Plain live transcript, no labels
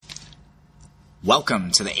Welcome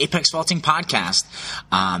to the Apex Vaulting Podcast.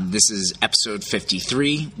 This is episode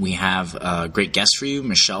 53. We have a great guest for you,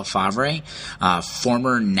 Michelle Favre,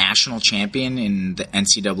 former national champion in the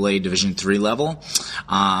NCAA Division III level.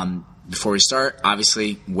 Before we start,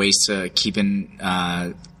 obviously, ways to keep in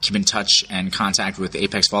touch and contact with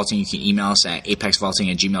Apex Vaulting. You can email us at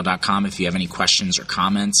apexvaulting@gmail.com if you have any questions or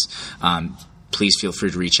comments. Please feel free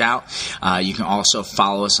to reach out. You can also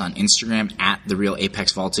follow us on Instagram at The Real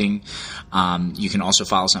Apex Vaulting. You can also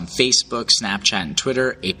follow us on Facebook, Snapchat, and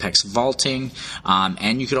Twitter, Apex Vaulting.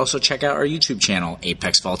 And you could also check out our YouTube channel,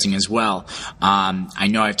 Apex Vaulting, as well. I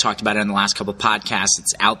know I've talked about it in the last couple of podcasts.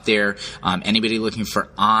 It's out there. Anybody looking for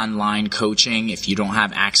online coaching, if you don't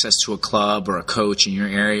have access to a club or a coach in your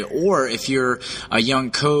area, or if you're a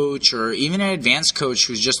young coach or even an advanced coach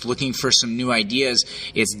who's just looking for some new ideas,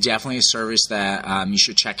 it's definitely a service that you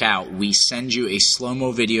should check out. We send you a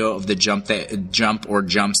slow-mo video of the jumps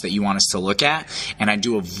that you want us to look at, and I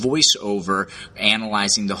do a voiceover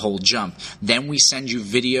analyzing the whole jump. Then we send you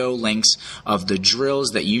video links of the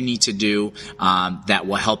drills that you need to do that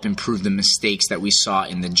will help improve the mistakes that we saw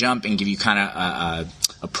in the jump and give you kind of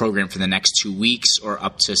a program for the next 2 weeks or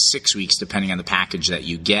up to 6 weeks, depending on the package that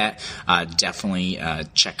you get. Definitely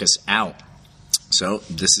check us out. So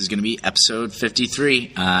this is going to be episode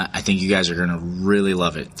 53. I think you guys are going to really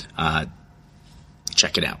love it.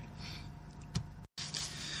 Check it out.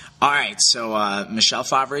 All right, so Michelle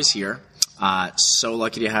Favre is here. So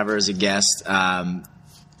lucky to have her as a guest.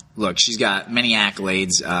 Look, she's got many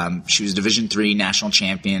accolades. She was Division III national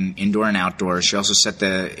champion, indoor and outdoor. She also set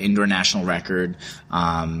the indoor national record.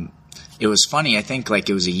 It was funny. I think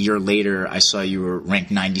it was a year later, I saw you were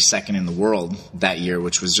ranked 92nd in the world that year,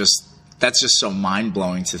 which was that's just so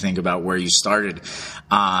mind-blowing to think about where you started.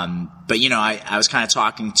 But, I was kind of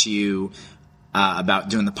talking to you about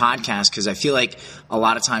doing the podcast because I feel like a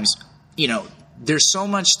lot of times, there's so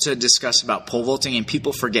much to discuss about pole vaulting and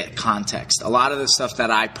people forget context. A lot of the stuff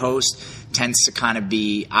that I post tends to kind of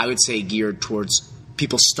be, I would say, geared towards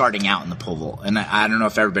people starting out in the pole vault. And I don't know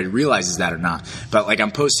if everybody realizes that or not, but I'm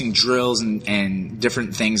posting drills and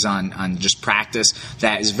different things on just practice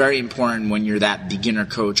that is very important when you're that beginner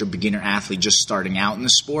coach or beginner athlete just starting out in the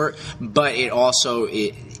sport. But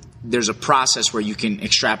there's a process where you can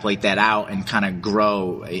extrapolate that out and kind of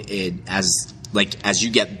grow it as you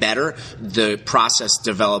get better, the process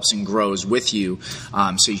develops and grows with you,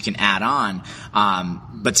 so you can add on.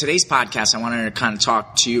 But today's podcast, I wanted to kind of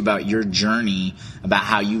talk to you about your journey, about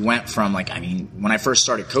how you went from, when I first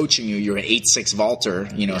started coaching you, you were an 8'6" vaulter,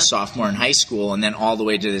 a sophomore in high school, and then all the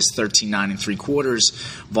way to this 13'9 3/4"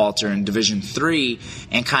 vaulter in Division III,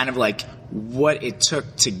 and kind of what it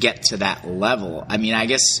took to get to that level. I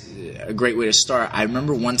guess a great way to start, I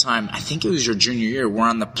remember one time, I think it was your junior year, we're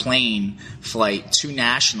on the plane flight to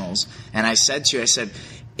nationals, and I said to you,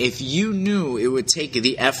 if you knew it would take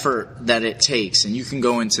the effort that it takes, and you can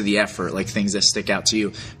go into the effort, things that stick out to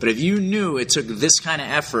you, but if you knew it took this kind of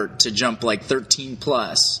effort to jump 13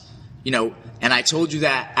 plus, and I told you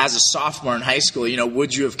that as a sophomore in high school,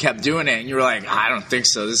 would you have kept doing it? And you were like, I don't think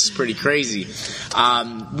so. This is pretty crazy.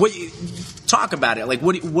 Talk about it.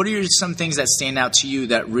 What are some things that stand out to you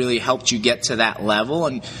that really helped you get to that level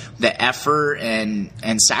and the effort and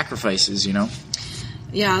sacrifices,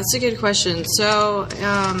 Yeah, that's a good question. So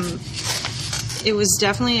it was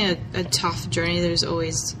definitely a tough journey. There's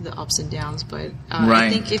always the ups and downs, but right. I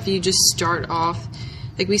think if you just start off,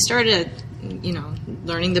 we started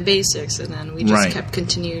learning the basics, and then we just kept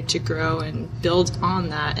continuing to grow and build on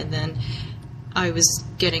that, and then I was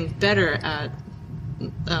getting better at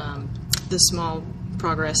the small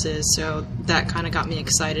progresses, so that kind of got me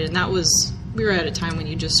excited, and we were at a time when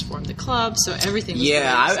you just formed the club, so everything was really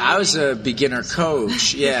I was a beginner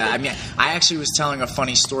coach. Yeah, I actually was telling a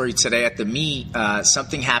funny story today at the meet.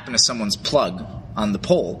 Something happened to someone's plug on the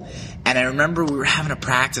pole, and I remember we were having a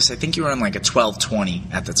practice. I think you were on a 1220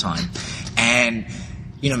 at the time, and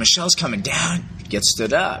Michelle's coming down, get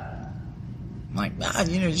stood up. I'm like,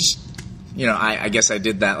 I guess I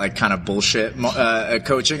did that kind of bullshit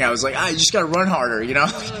coaching. I was like, you just got to run harder,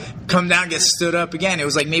 come down, get stood up again. It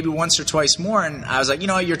was maybe once or twice more, and I was like,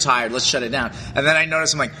 you're tired, let's shut it down. And then I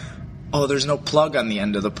noticed, I'm like, oh, there's no plug on the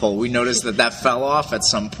end of the pole. We noticed that fell off at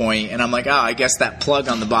some point, and I'm like, I guess that plug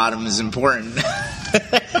on the bottom is important.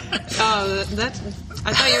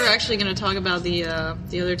 I thought you were actually going to talk about the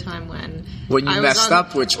other time when you messed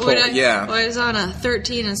up which pole. I was on a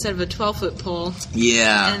 13 instead of a 12-foot pole.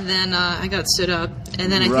 Yeah. And then I got stood up,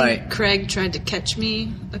 and then I think Craig tried to catch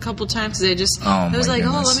me a couple times because I was like,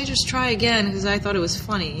 goodness. let me just try again because I thought it was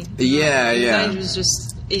funny. Yeah. I was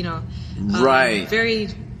just, right. very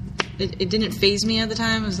it didn't faze me at the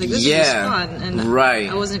time. I was like, this is fun. And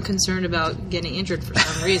I wasn't concerned about getting injured for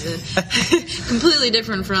some reason. Completely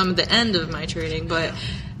different from the end of my training. But,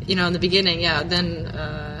 in the beginning,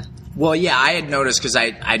 then... Well, yeah, I had noticed because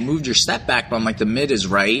I'd moved your step back, but I'm like, the mid is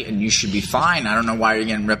right, and you should be fine. I don't know why you're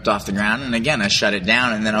getting ripped off the ground. And again, I shut it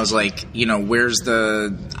down, and then I was like, where's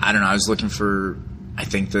the... I don't know, I was looking for... I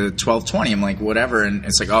think the 1220. I'm like, whatever, and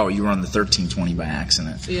it's like, oh, you were on the 1320 by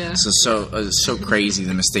accident. Yeah. So crazy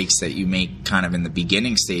the mistakes that you make kind of in the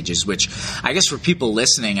beginning stages. Which I guess for people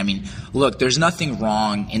listening, I mean, look, there's nothing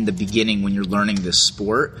wrong in the beginning when you're learning this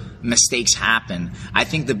sport. Mistakes happen. I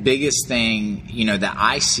think the biggest thing that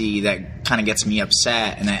I see that kind of gets me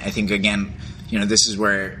upset, and I think again, this is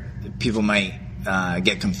where people might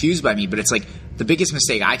get confused by me, but it's like. The biggest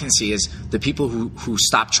mistake I can see is the people who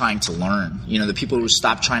stop trying to learn. The people who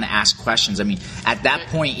stop trying to ask questions. I mean, at that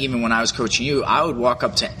point, even when I was coaching you, I would walk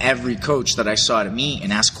up to every coach that I saw at meet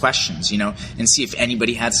and ask questions, and see if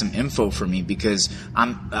anybody had some info for me because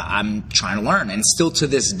I'm trying to learn. And still to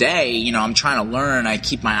this day, I'm trying to learn. I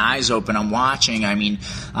keep my eyes open. I'm watching. I mean,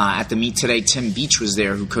 at the meet today, Tim Beach was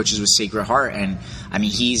there, who coaches with Sacred Heart, and I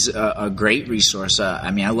mean, he's a great resource. I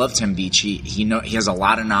mean, I love Tim Beach. He has a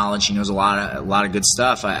lot of knowledge. He knows a lot of good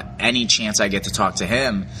stuff. Any chance I get to talk to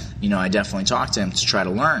him, I definitely talk to him to try to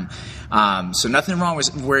learn. So nothing wrong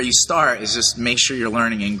with where you start. Is just make sure you're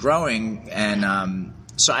learning and growing. And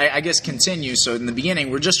so I guess continue. So in the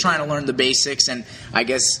beginning, we're just trying to learn the basics. And I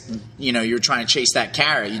guess, you're trying to chase that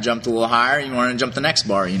carrot. You jumped a little higher. You want to jump the next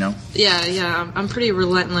bar, Yeah. I'm pretty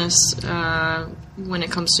relentless when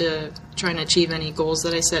it comes to trying to achieve any goals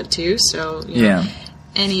that I set too. So,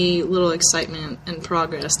 any little excitement and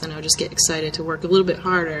progress, then I'll just get excited to work a little bit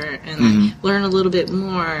harder and learn a little bit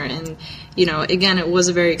more. And, again, it was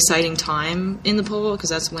a very exciting time in the pole because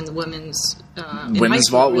that's when the women's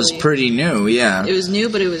vault was pretty new, yeah. It was new,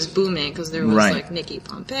 but it was booming because there was like Nikki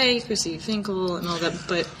Pompey, Chrissy Finkel, and all that.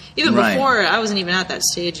 But even before, I wasn't even at that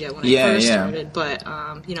stage yet when I first started. But,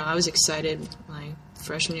 I was excited my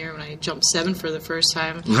freshman year when I jumped 7 for the first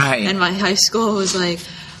time. Right. And my high school was like,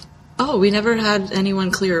 oh, we never had anyone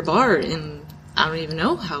clear a bar in I don't even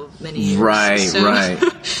know how many years. Right.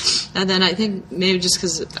 And then I think maybe just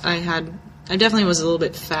because I definitely was a little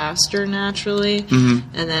bit faster naturally,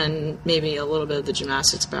 and then maybe a little bit of the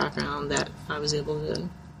gymnastics background that I was able to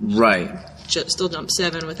still jump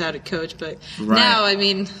 7 without a coach. But now, I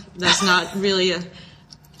mean, that's not really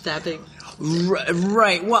that big.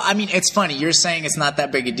 Right. Well, I mean, it's funny. You're saying it's not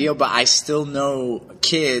that big a deal, but I still know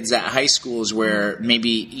kids at high schools where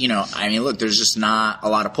maybe, I mean, look, there's just not a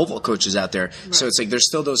lot of pole vault coaches out there. Right. So it's like there's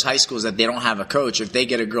still those high schools that they don't have a coach. If they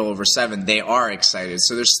get a girl over 7, they are excited.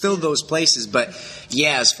 So there's still those places. But,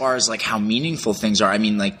 yeah, as far as, like, how meaningful things are, I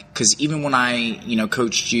mean, like, because even when I,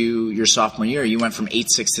 coached you your sophomore year, you went from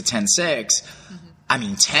 8.6 to 10.6. I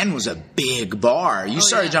mean, 10 was a big bar. You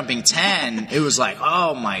started jumping 10. It was like,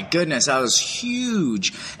 oh, my goodness, that was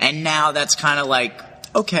huge. And now that's kind of like,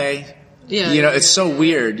 okay. Yeah, it's so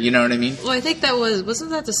weird. You know what I mean? Well, I think that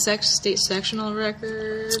wasn't that the state sectional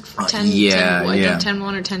record?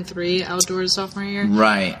 10-1 or 10-3 outdoors sophomore year?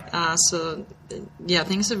 Right. So, yeah,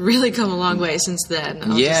 things have really come a long way since then.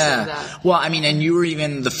 I'll just say that. Well, I mean, and you were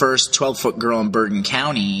even the first 12-foot girl in Bergen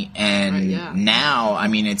County, and now, I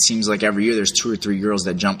mean, it seems like every year there's 2 or 3 girls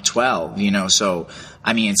that jump 12, so...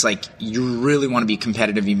 I mean, it's like you really want to be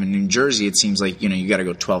competitive even in New Jersey. It seems like, you got to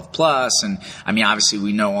go 12 plus. And I mean, obviously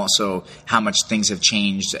we know also how much things have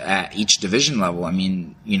changed at each division level. I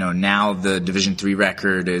mean, now the Division III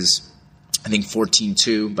record is, I think,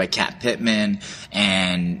 14-2 by Kat Pittman.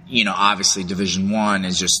 And, obviously Division I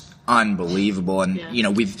is just unbelievable. And,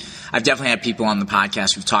 I've definitely had people on the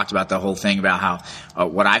podcast who've talked about the whole thing about how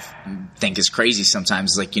what I think is crazy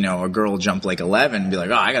sometimes is like, a girl will jump like 11 and be like,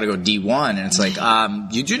 oh, I got to go D1. And it's like,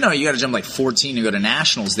 you do know you got to jump like 14 to go to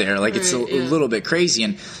nationals there. Like it's a little bit crazy.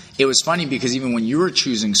 And it was funny because even when you were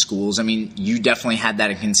choosing schools, I mean, you definitely had that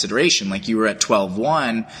in consideration. Like you were at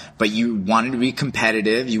 12-1, but you wanted to be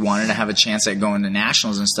competitive. You wanted to have a chance at going to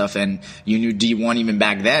nationals and stuff. And you knew D1 even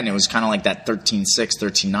back then. It was kind of like that 13-6,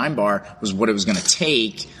 13-9 bar was what it was going to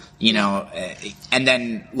take. And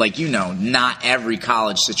then, like, not every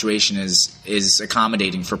college situation is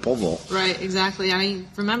accommodating for pole vault. Right, exactly. I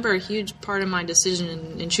remember a huge part of my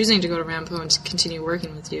decision in choosing to go to Rampo and to continue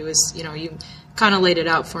working with you is, you kind of laid it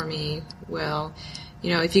out for me. Well,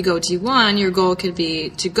 if you go D1, your goal could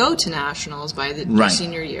be to go to nationals by your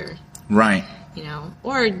senior year. Right.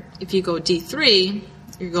 Or if you go D3,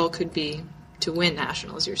 your goal could be to win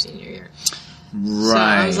nationals your senior year. Right. So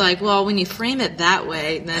I was like, well, when you frame it that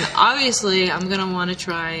way, then obviously I'm going to want to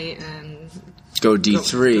try and go D3, go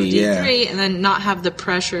D3, and then not have the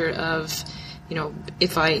pressure of,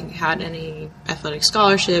 if I had any athletic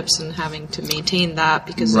scholarships and having to maintain that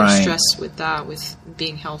because there's stress with that, with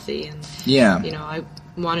being healthy. And, I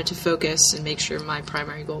wanted to focus and make sure my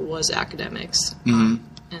primary goal was academics. And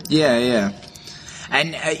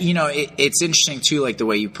it's interesting, too, like the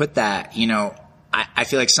way you put that. I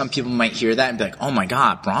feel like some people might hear that and be like, oh, my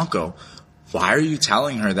God, Bronco, why are you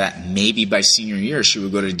telling her that maybe by senior year she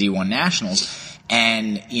would go to D1 Nationals?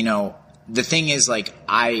 And, the thing is, like,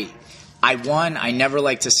 I never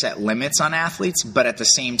like to set limits on athletes, but at the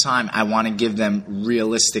same time, I want to give them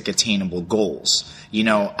realistic, attainable goals.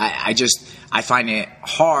 I find it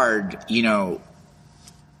hard, you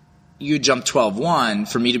jump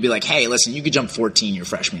 12.1 for me to be like, hey, listen, you could jump 14 your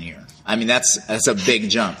freshman year. I mean, that's a big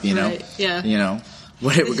jump, Right, yeah.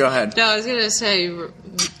 Go ahead. No, I was going to say,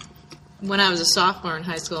 when I was a sophomore in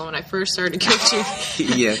high school, when I first started coaching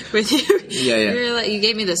with you, you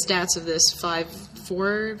gave me the stats of this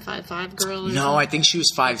 5'4", 5'5" girl. No, I think she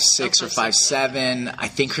was 5'6" or 5'7". I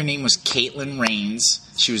think her name was Caitlin Rains.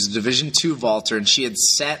 She was a Division II vaulter, and she had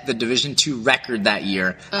set the Division II record that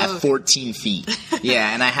year at 14 feet.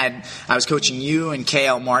 And I was coaching you and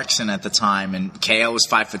KL Markson at the time, and KL was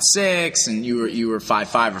 5'6", and you were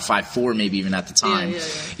 5'5" or 5'4", maybe even at the time.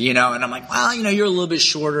 And I'm like, well, you're a little bit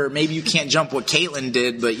shorter. Maybe you can't jump what Caitlin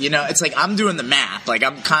did, but it's like I'm doing the math. Like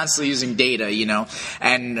I'm constantly using data,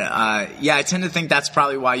 and I tend to think that's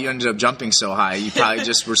probably why you ended up jumping so high. You probably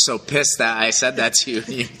just were so pissed that I said that to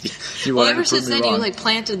you. You well, ever since then, you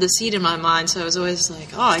planted the seed in my mind, so I was always like,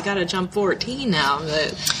 oh, I got to jump 14 now.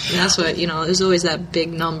 But that's what, there's always that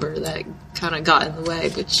big number that kind of got in the way,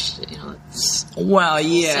 which, it's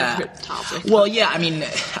a separate topic. Well, yeah, I mean,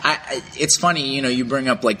 it's funny, you bring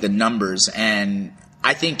up, like, the numbers, and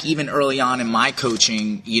I think even early on in my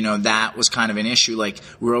coaching, that was kind of an issue. Like,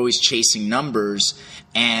 we're always chasing numbers,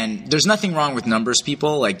 and there's nothing wrong with numbers,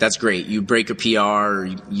 people. Like, that's great. You break a PR, or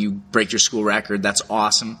you break your school record, that's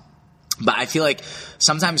awesome. But I feel like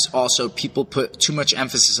sometimes also people put too much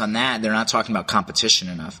emphasis on that. They're not talking about competition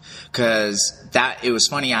enough. Because it was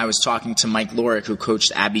funny, I was talking to Mike Lorick, who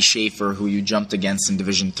coached Abby Schaefer, who you jumped against in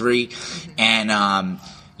Division III. And,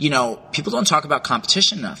 people don't talk about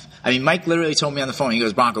competition enough. I mean, Mike literally told me on the phone, he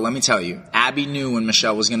goes, Bronco, let me tell you, Abby knew when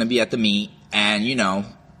Michelle was going to be at the meet, and,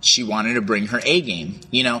 she wanted to bring her A game,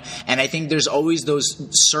 and I think there's always those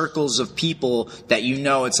circles of people that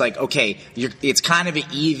it's like, okay, it's kind of an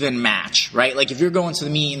even match, right? Like if you're going to the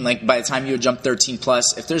meet and like by the time you jump 13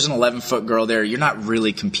 plus, if there's an 11-foot girl there, you're not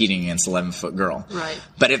really competing against 11-foot girl. Right.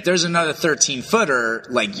 But if there's another 13-footer,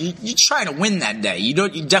 like you're trying to win that day. You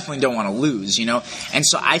definitely don't want to lose, And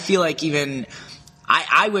so I feel like even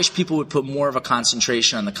I wish people would put more of a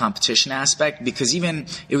concentration on the competition aspect, because even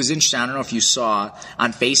it was interesting. I don't know if you saw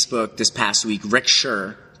on Facebook this past week, Rick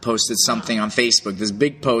Scher posted something on Facebook, this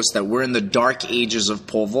big post that we're in the dark ages of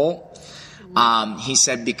pole vault. He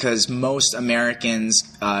said because most Americans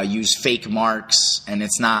use fake marks and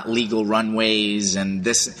it's not legal runways and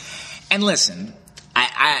this. And listen,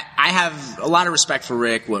 I have a lot of respect for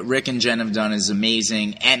Rick. What Rick and Jen have done is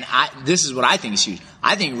amazing. And this is what I think is huge.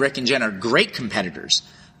 I think Rick and Jen are great competitors.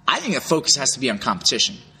 I think the focus has to be on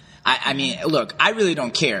competition. I mean, look, I really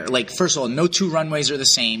don't care. Like, first of all, no two runways are the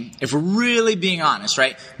same. If we're really being honest,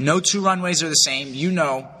 right? No two runways are the same.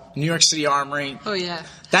 New York City Armory. Oh, yeah.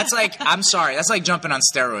 That's like, I'm sorry, that's like jumping on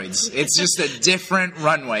steroids. It's just a different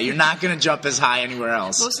runway. You're not going to jump as high anywhere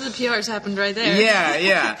else. Most of the PRs happened right there.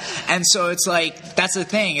 Yeah. And so it's like, that's the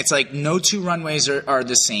thing. It's like no two runways are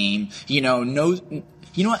the same. You know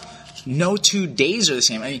what? No 2 days are the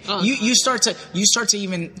same. I mean, you start to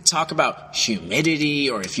even talk about humidity,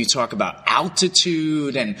 or if you talk about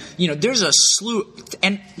altitude, and there's a slew.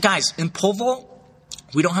 And guys, in pole vault,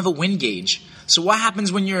 we don't have a wind gauge. So what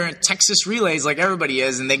happens when you're in Texas relays like everybody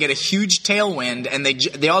is, and they get a huge tailwind, and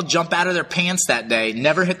they all jump out of their pants that day,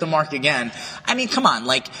 never hit the mark again? I mean, come on.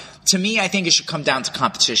 Like, to me, I think it should come down to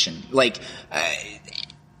competition. Like.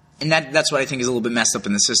 And that's what I think is a little bit messed up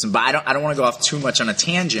in the system. But I don't want to go off too much on a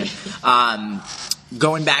tangent.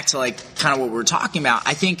 Going back to like kind of what we're talking about,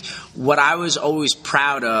 I think what I was always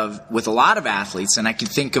proud of with a lot of athletes, and I can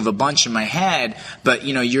think of a bunch in my head, but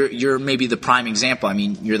you're maybe the prime example. I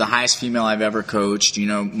mean, you're the highest female I've ever coached,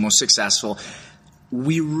 most successful.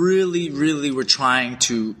 We really, really were trying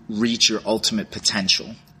to reach your ultimate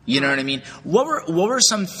potential. You know what I mean? What were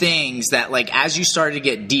some things that, like, as you started to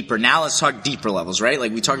get deeper, now let's talk deeper levels, right?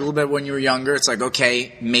 Like, we talked a little bit when you were younger. It's like,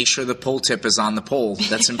 okay, make sure the pole tip is on the pole.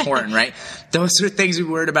 That's important, right? Those are things we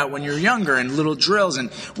worried about when you were younger, and little drills. And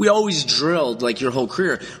we always drilled, like, your whole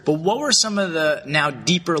career. But what were some of the now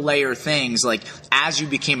deeper layer things, like, as you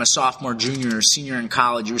became a sophomore, junior, or senior in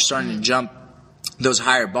college, you were starting to jump those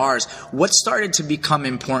higher bars? What started to become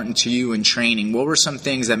important to you in training? What were some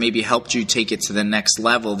things that maybe helped you take it to the next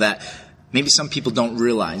level that maybe some people don't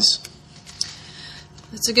realize?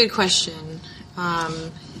 That's a good question. I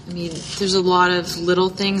mean, there's a lot of little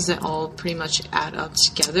things that all pretty much add up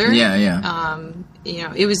together. Yeah. You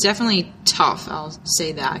know, it was definitely tough, I'll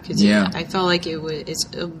say that, because I felt like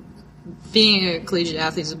being a collegiate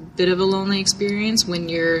athlete is a bit of a lonely experience when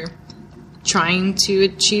you're trying to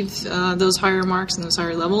achieve those higher marks and those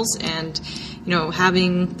higher levels, and you know,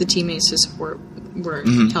 having the teammates to support were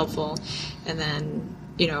helpful. And then,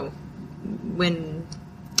 you know, when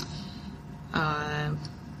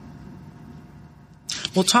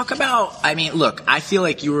well, talk about, I mean, look, I feel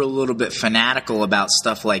like you were a little bit fanatical about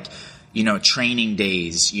stuff like, you know, training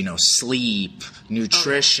days, you know, sleep,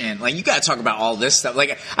 nutrition. Like, you got to talk about all this stuff.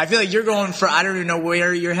 Like, I feel like you're going for, I don't even know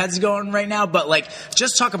where your head's going right now, but, like,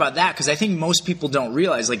 just talk about that, because I think most people don't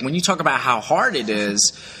realize, like, when you talk about how hard it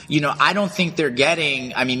is, you know, I don't think they're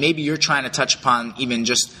getting, I mean, maybe you're trying to touch upon even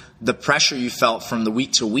just the pressure you felt from the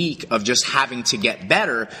week to week of just having to get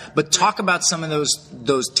better, but talk about some of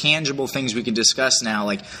those tangible things we can discuss now,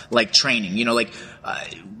 like training, you know, like,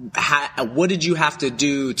 what did you have to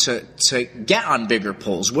do to get on bigger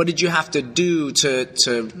poles? What did you have to do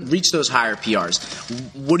to reach those higher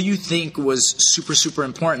PRs? What do you think was super, super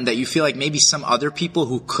important that you feel like maybe some other people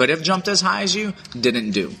who could have jumped as high as you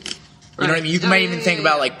didn't do? You know what I mean? You might even think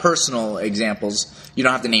about, like, personal examples. You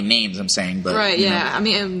don't have to name names, I'm saying. But, right, you know. I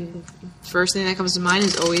mean, first thing that comes to mind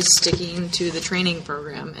is always sticking to the training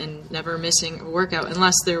program and never missing a workout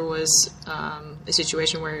unless there was a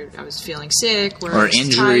situation where I was feeling sick or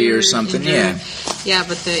injury tired, or something. Injured. Yeah,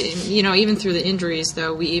 but even through the injuries,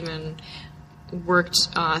 though, we even worked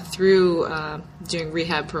through doing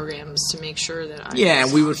rehab programs to make sure that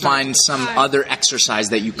and we would find some other exercise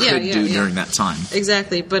that you could do during that time.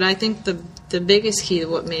 Exactly, but I think the biggest key to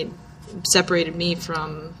what separated me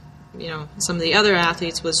from, you know, some of the other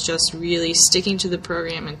athletes was just really sticking to the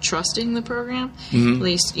program and trusting the program, at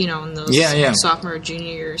least, you know, in those sophomore,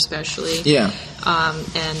 junior year especially.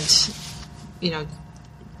 And, you know,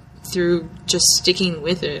 through just sticking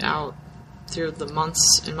with it out through the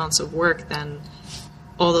months and months of work, then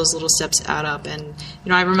all those little steps add up. And, you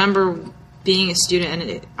know, I remember being a student,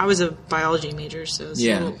 and I was a biology major, so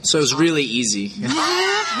it was really easy.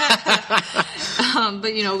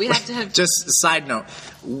 But, you know, we have to have... Just a side note,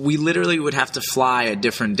 we literally would have to fly a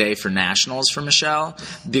different day for nationals for Michelle,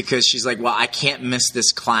 because she's like, well, I can't miss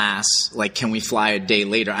this class. Like, can we fly a day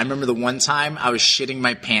later? I remember the one time I was shitting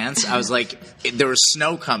my pants. I was like, there was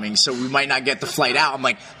snow coming, so we might not get the flight out. I'm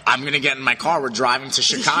like, I'm going to get in my car. We're driving to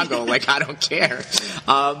Chicago. Like, I don't care.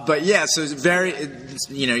 But, yeah, so it's very,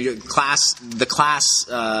 you know, the class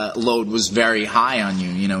load was very high on you.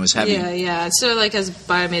 You know, it was heavy. Yeah. So, like, as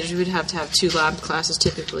bio majors, we'd have to have 2 lab classes,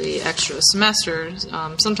 typically extra semesters.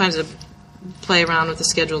 Sometimes I play around with the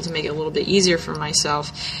schedule to make it a little bit easier for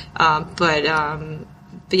myself. But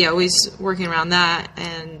yeah, always working around that.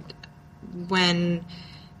 And when,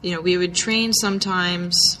 you know, we would train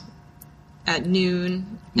sometimes at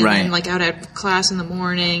noon, and then, like, I would have class in the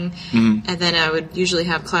morning, and then I would usually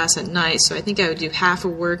have class at night. So I think I would do half a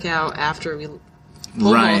workout after we pole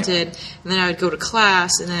vaulted, and then I would go to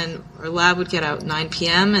class, and then our lab would get out at 9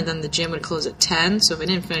 p.m., and then the gym would close at 10. So if I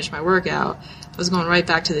didn't finish my workout, I was going right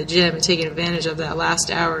back to the gym and taking advantage of that last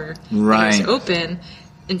hour that was open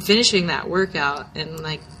and finishing that workout, and,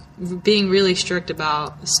 like, being really strict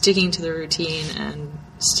about sticking to the routine and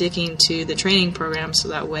sticking to the training program, so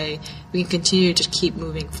that way we can continue to keep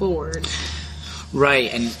moving forward.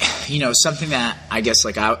 Right, and, you know, something that I guess,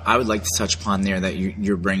 like, I would like to touch upon there that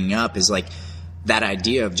you're bringing up is, like, that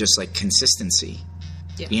idea of just, like, consistency.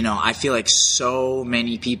 Yeah. You know, I feel like so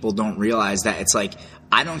many people don't realize that. It's like,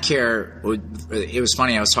 I don't care. It was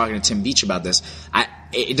funny, I was talking to Tim Beach about this.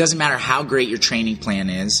 It doesn't matter how great your training plan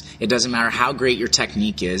is. It doesn't matter how great your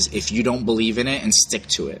technique is if you don't believe in it and stick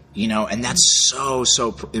to it, you know, and that's so,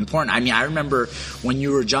 so important. I mean, I remember when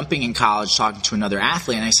you were jumping in college talking to another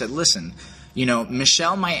athlete, and I said, listen, you know,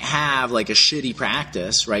 Michelle might have, like, a shitty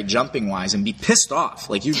practice, right, jumping-wise, and be pissed off.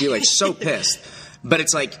 Like, you'd be, like, so pissed. But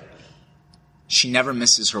it's like, she never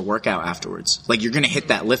misses her workout afterwards. Like, you're going to hit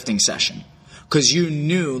that lifting session. because you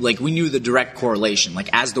knew, like, we knew the direct correlation. Like,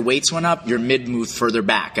 as the weights went up, your mid moved further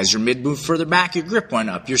back. As your mid moved further back, your grip went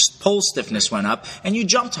up, your pole stiffness went up, and you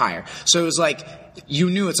jumped higher. So it was like, you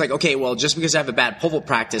knew it's like, okay, well, just because I have a bad pole vault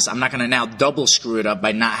practice, I'm not going to now double screw it up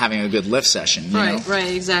by not having a good lift session. You know?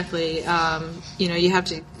 Right, exactly. You have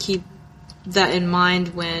to keep that in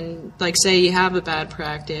mind when, like, say you have a bad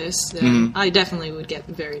practice, then I definitely would get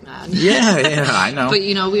very mad. Yeah, I know. But,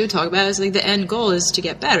 we would talk about it as, like, the end goal is to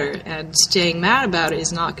get better, and staying mad about it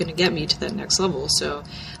is not going to get me to that next level. So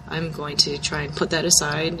I'm going to try and put that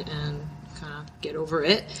aside and get over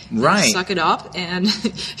it, suck it up, and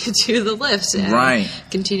do the lifts, and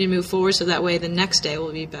continue to move forward, so that way the next day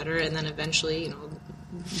will be better, and then eventually,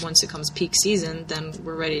 once it comes peak season, then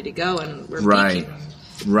we're ready to go, and we're peaking.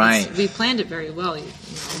 Right. We planned it very well.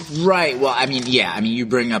 Right. Well, you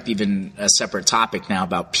bring up even a separate topic now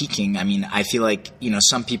about peaking. I mean, I feel like,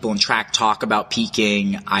 some people in track talk about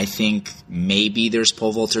peaking. I think maybe there's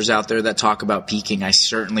pole vaulters out there that talk about peaking. I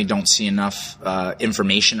certainly don't see enough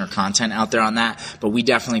information or content out there on that, but we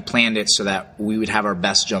definitely planned it so that we would have our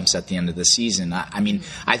best jumps at the end of the season.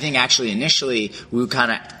 I think actually initially we would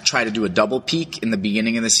kind of try to do a double peak in the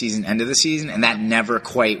beginning of the season, end of the season, and that never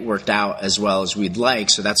quite worked out as well as we'd like.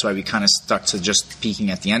 So that's why we kind of stuck to just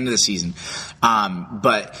peaking at the end of the season.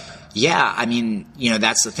 But yeah,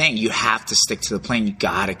 that's the thing. You have to stick to the plan. You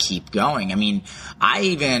got to keep going.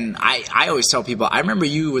 I always tell people, I remember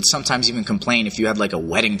you would sometimes even complain if you had like a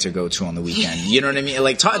wedding to go to on the weekend. You know what I mean?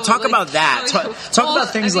 Like talk about that. Talk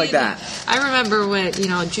about things like that. I remember when,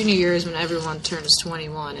 junior year is when everyone turns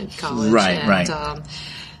 21 in college. Right.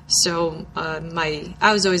 So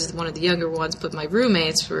I was always one of the younger ones, but my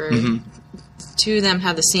roommates were, two of them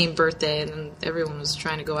had the same birthday, and then everyone was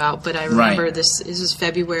trying to go out. But I remember this was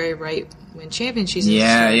February, right when championship season was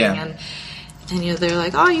starting, and they're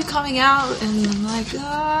like, "Oh, are you coming out?" And I'm like,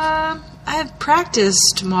 I have practice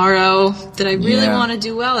tomorrow that I really want to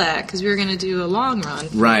do well at, because we were going to do a long run.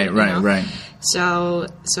 Right. So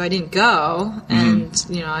I didn't go, and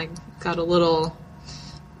I got a little.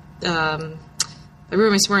 My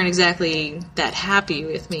roommates weren't exactly that happy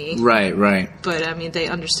with me. Right. But, they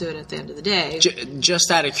understood at the end of the day. Just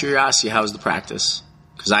out of curiosity, how was the practice?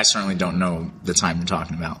 Because I certainly don't know the time you're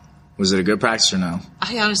talking about. Was it a good practice or no?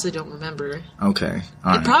 I honestly don't remember. Okay.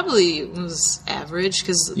 It probably was average,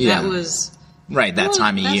 because that was... Right, that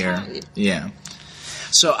time of year. Yeah.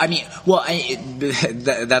 So,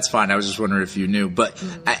 that's fine. I was just wondering if you knew. But...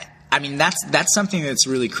 that's something that's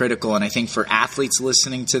really critical, and I think for athletes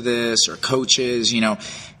listening to this or coaches,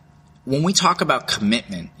 when we talk about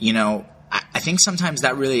commitment, I think sometimes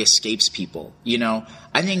that really escapes people.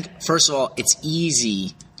 I think, first of all, it's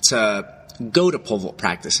easy to go to pole vault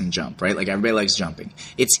practice and jump, right? Like, everybody likes jumping.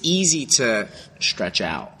 It's easy to stretch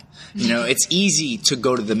out. It's easy to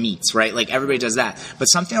go to the meets, right? Like, everybody does that. But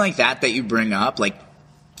something like that you bring up, like,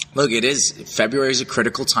 look, February is a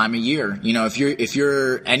critical time of year. If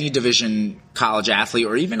you're any division college athlete,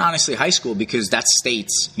 or even honestly high school, because that's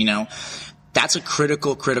states, that's a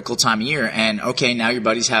critical time of year. And okay, now your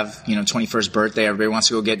buddies have, 21st birthday, everybody wants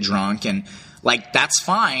to go get drunk, and like, that's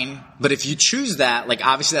fine. But if you choose that, like,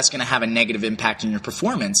 obviously that's going to have a negative impact on your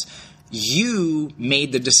performance. You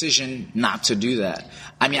made the decision not to do that.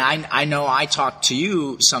 I know I talked to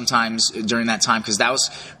you sometimes during that time, because that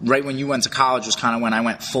was right when you went to college, was kind of when I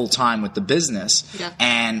went full time with the business. Yeah.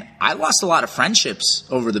 And I lost a lot of friendships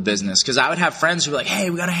over the business, because I would have friends who were like, "Hey,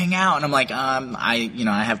 we got to hang out." And I'm like,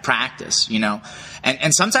 I have practice,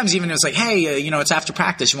 And sometimes even it's like, "Hey, it's after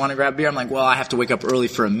practice. You want to grab a beer?" I'm like, "Well, I have to wake up early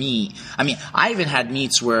for a meet." I even had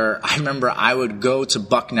meets where I remember I would go to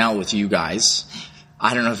Bucknell with you guys.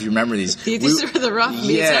 I don't know if you remember these. These are the rough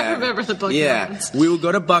meets. I remember the Bucknell ones. We would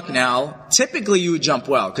go to Bucknell. Typically, you would jump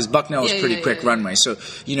well, because Bucknell was pretty quick runway. So,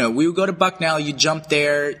 we would go to Bucknell. You jump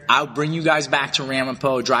there. I'll bring you guys back to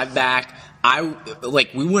Ramapo, drive back. I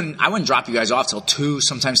wouldn't drop you guys off till 2,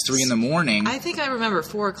 sometimes 3 in the morning. I think I remember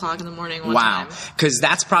 4 o'clock in the morning one time. Wow. Because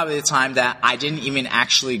that's probably the time that I didn't even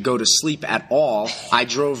actually go to sleep at all. I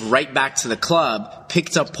drove right back to the club,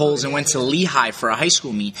 picked up poles, and went to Lehigh for a high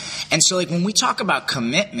school meet. And so, like, when we talk about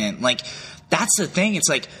commitment, like, that's the thing. It's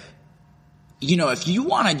like, if you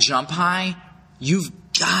want to jump high, you've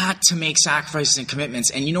got to make sacrifices and commitments.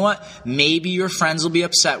 And you know what? Maybe your friends will be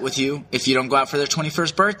upset with you if you don't go out for their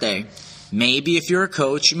 21st birthday. Maybe if you're a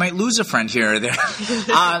coach, you might lose a friend here or there.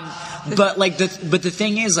 But the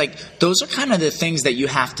thing is, like, those are kind of the things that you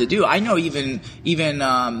have to do. I know even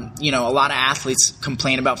a lot of athletes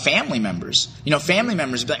complain about family members. Family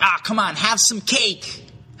members be like, come on, have some cake.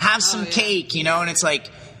 And it's like,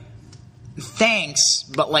 thanks,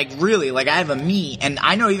 but like really, like I have a meet, and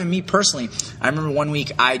I know even me personally, I remember one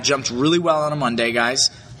week I jumped really well on a Monday, guys.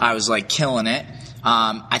 I was like killing it.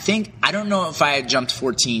 I don't know if I had jumped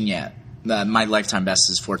 14 yet. My lifetime best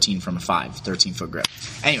is 14 from a 13-foot grip.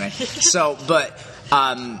 Anyway,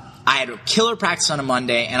 I had a killer practice on a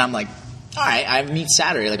Monday, and I'm like, all right, I have a meet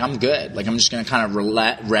Saturday. Like, I'm good. Like, I'm just going to kind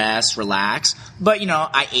of rest, relax. But,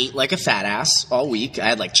 I ate like a fat ass all week. I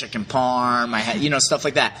had like chicken parm. I had, stuff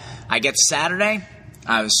like that. I get to Saturday,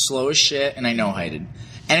 I was slow as shit, and I no-heighted.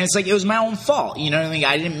 And it's like, it was my own fault. You know what I mean?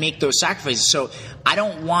 I didn't make those sacrifices. So I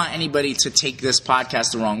don't want anybody to take this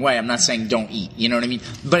podcast the wrong way. I'm not saying don't eat. You know what I mean?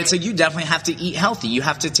 But it's like, you definitely have to eat healthy. You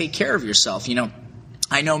have to take care of yourself,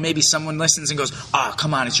 I know maybe someone listens and goes, oh,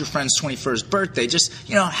 come on, it's your friend's 21st birthday. Just,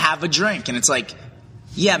 have a drink. And it's like,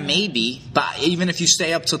 yeah, maybe. But even if you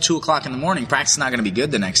stay up till 2 o'clock in the morning, practice is not going to be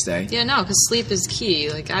good the next day. Yeah, no, because sleep is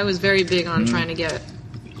key. Like, I was very big on trying to get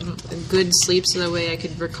good sleep so that way I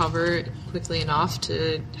could recover quickly enough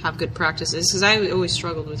to have good practices. Because I always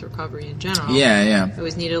struggled with recovery in general. Yeah. I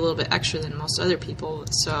always needed a little bit extra than most other people.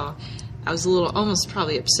 So I was almost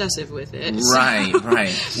probably obsessive with it.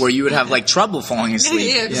 Right. Where you would have like trouble falling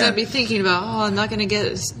asleep. Yeah, because I'd be thinking about, I'm not going to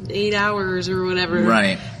get 8 hours or whatever.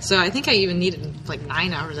 Right. So I think I even needed like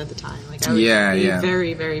 9 hours at the time. Like I would be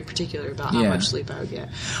very, very particular about how much sleep I would get.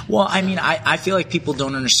 Well, I mean, I feel like people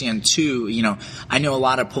don't understand too. I know a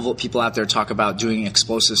lot of pole vault people out there talk about doing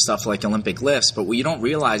explosive stuff like Olympic lifts, but what you don't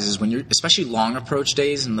realize is when you're, especially long approach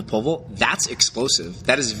days in the pole vault, that's explosive.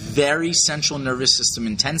 That is very central nervous system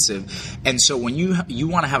intensive. And so when you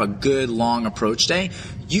want to have a good long approach day,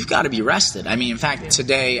 you've got to be rested. I mean, in fact,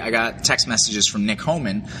 today I got text messages from Nick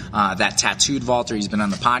Homan, that tattooed vaulter. He's been on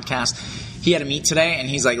the podcast. He had a meet today, and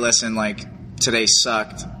he's like, listen, like, today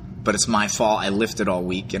sucked, but it's my fault. I lifted all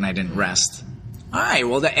week, and I didn't rest. All right,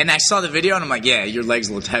 well, and I saw the video, and I'm like, yeah, your legs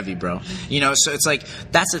looked heavy, bro. So it's like,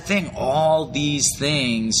 that's the thing. All these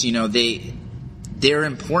things, they're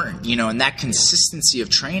important, and that consistency of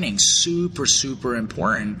training, super, super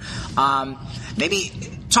important. Maybe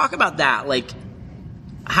talk about that. Like,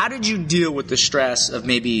 how did you deal with the stress of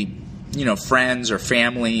maybe, friends or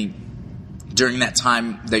family during that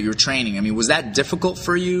time that you were training? I mean, was that difficult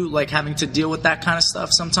for you, like having to deal with that kind of stuff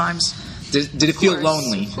sometimes? Did it feel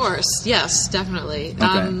lonely? Of course, yes, definitely.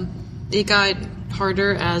 Okay. It got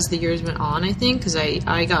harder as the years went on, I think, because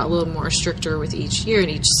I got a little more stricter with each year and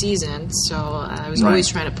each season, so I was always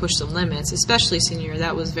trying to push the limits, especially senior year.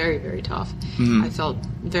 That was very, very tough. Mm-hmm. I felt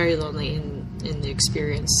very lonely in the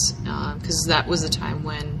experience because that was the time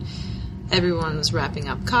when everyone was wrapping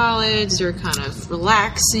up college. They're kind of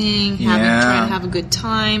relaxing, trying to have a good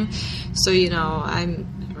time. So,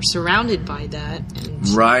 I'm surrounded by that. And,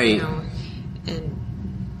 right.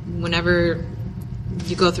 And whenever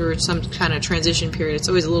you go through some kind of transition period, it's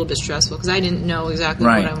always a little bit stressful because I didn't know exactly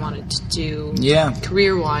what I wanted to do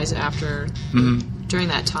career-wise after during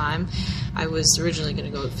that time. I was originally going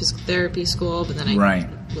to go to physical therapy school, but then I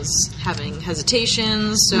was having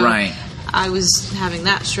hesitations. So I was having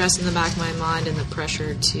that stress in the back of my mind and the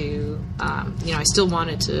pressure to, I still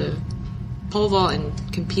wanted to pole vault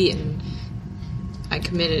and compete, and I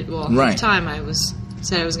committed. Well, at the time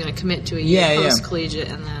said I was going to commit to a year post-collegiate,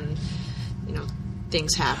 and then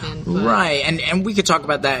things happen. But. Right, and we could talk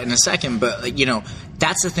about that in a second, but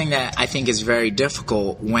that's the thing that I think is very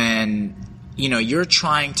difficult when you're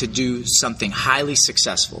trying to do something highly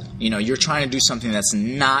successful. You're trying to do something that's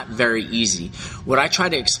not very easy. What I try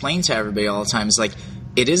to explain to everybody all the time is like,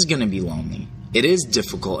 it is going to be lonely. It is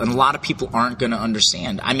difficult, and a lot of people aren't going to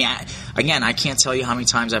understand. I mean, I can't tell you how many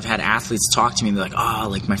times I've had athletes talk to me. They're like, oh,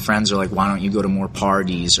 like my friends are like, why don't you go to more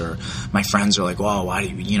parties? Or my friends are like, oh, why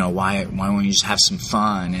don't you just have some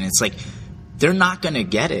fun? And it's like, they're not going to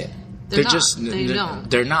get it. They're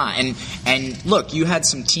not. And look, you had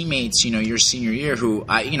some teammates, your senior year who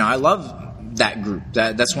I love that group.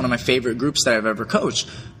 That's one of my favorite groups that I've ever coached.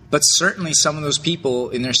 But certainly some of those people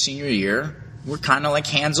in their senior year were kind of like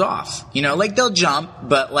hands off. Like they'll jump,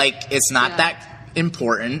 but like it's not that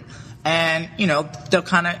important, and they'll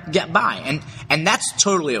kind of get by, and that's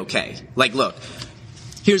totally okay. Like, look,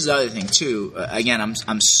 here's the other thing too. Again,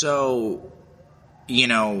 I'm so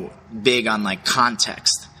big on like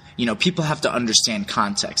context. People have to understand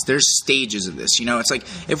context. There's stages of this. It's like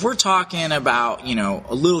if we're talking about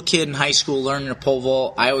a little kid in high school learning a pole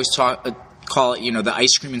vault, I always call it, the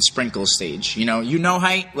ice cream and sprinkles stage.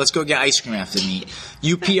 Height, let's go get ice cream after the meet.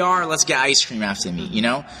 UPR, let's get ice cream after the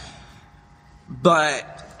meet,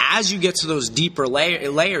 But as you get to those deeper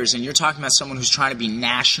layers, and you're talking about someone who's trying to be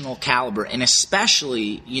national caliber, and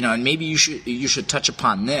especially, and maybe you should touch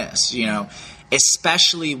upon this,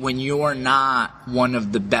 especially when you're not one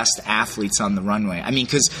of the best athletes on the runway. I mean,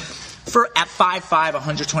 because at 5'5",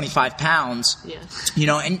 125 pounds, you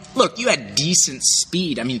know, and look, you had decent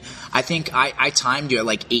speed. I mean, I think I timed you at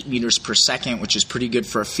like 8 meters per second, which is pretty good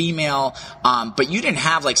for a female. But you didn't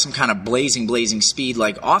have like some kind of blazing speed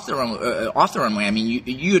like off the runway. I mean,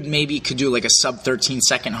 you would maybe could do like a sub 13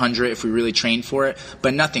 second 100 if we really trained for it,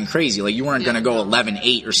 but nothing crazy. Like you weren't going to go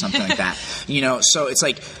 11.8 or something like that, you know. So it's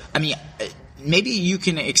like, I mean, maybe you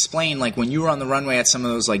can explain, like, when you were on the runway at some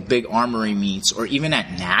of those, like, big armory meets or even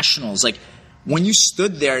at nationals, like, when you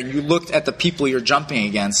stood there and you looked at the people you're jumping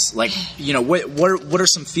against, like, you know, what are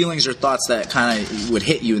some feelings or thoughts that kind of would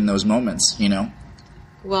hit you in those moments, you know?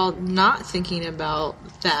 Well, not thinking about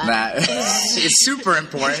that. It's super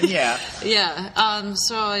important, yeah. Yeah.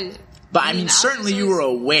 But, I mean, certainly you were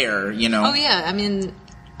aware, you know? Oh, yeah. I mean,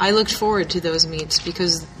 I looked forward to those meets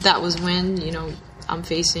because that was when, you know, I'm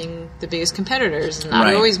facing the biggest competitors, and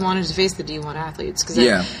I always wanted to face the D1 athletes because,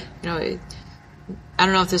 you know, I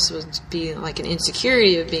don't know if this would be like an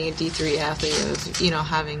insecurity of being a D3 athlete, of, you know,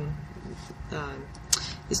 having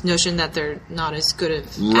this notion that they're not as good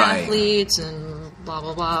of athletes and blah,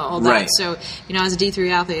 blah, blah, all that. So, you know, as a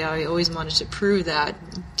D3 athlete, I always wanted to prove that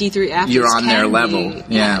D3 athletes you're on their level.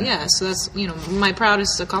 Yeah. So that's, you know, my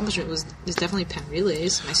proudest accomplishment is definitely Penn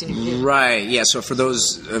Relays my senior year. Right. Yeah. So for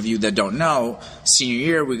those of you that don't know, senior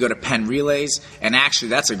year we go to Penn Relays, and actually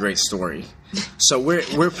that's a great story. So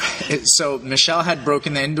so Michelle had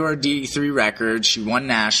broken the indoor D3 record. She won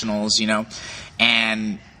nationals, you know,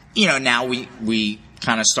 and you know now we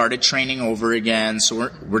kind of started training over again. So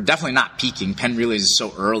we're definitely not peaking. Penn Relays is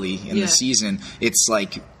so early in the season. It's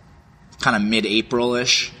like kind of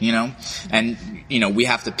mid-April-ish, you know, and you know we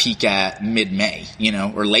have to peak at mid-May, you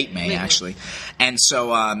know, or late May actually. And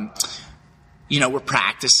so you know, we're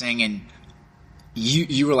practicing, and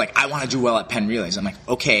you were like, I want to do well at Penn Relays. I'm like,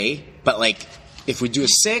 okay, but like if we do a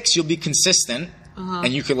 6, you'll be consistent,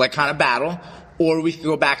 and you could like kind of battle, or we could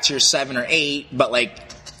go back to your 7 or 8, but like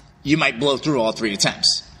you might blow through all 3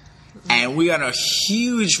 attempts. And we got a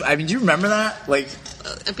huge, I mean, do you remember that? Like,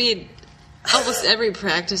 I mean, almost every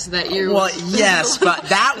practice that year. Well, yes, but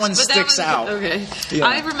that one sticks out. Okay. Yeah.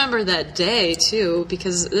 I remember that day, too,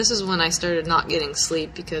 because this is when I started not getting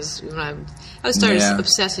sleep, because when I started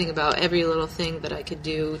obsessing about every little thing that I could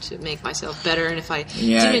do to make myself better, and if I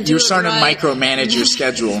didn't do you were starting to micromanage your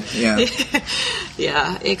schedule. Yeah.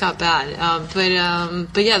 Yeah, it got bad.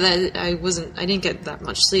 But yeah, I didn't get that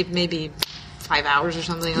much sleep, maybe 5 hours or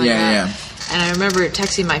something like that. Yeah. And I remember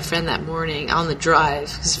texting my friend that morning on the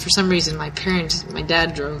drive, because for some reason my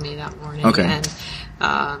dad drove me that morning. Okay. And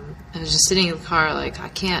I was just sitting in the car like, I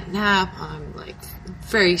can't nap. I'm like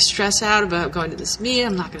very stressed out about going to this meet.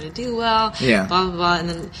 I'm not going to do well. Yeah. Blah, blah, blah. And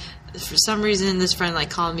then for some reason this friend like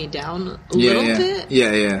calmed me down a little bit.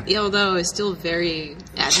 Yeah. Although I was still very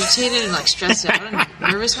agitated and like stressed out and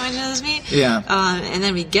nervous going to this meet. Yeah. And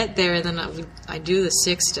then we get there, and then I do the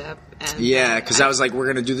 6 step. Because I was like, we're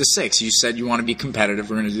going to do the 6. You said you want to be competitive.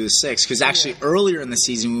 We're going to do the 6. Because actually earlier in the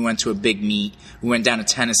season, we went to a big meet. We went down to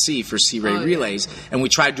Tennessee for Sea Ray Relays, and we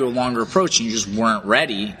tried to do a longer approach, and you just weren't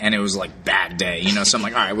ready, and it was like bad day, you know. So I'm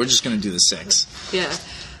like, all right, we're just going to do the 6.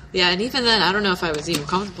 Yeah, and even then, I don't know if I was even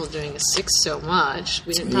comfortable doing a 6 so much.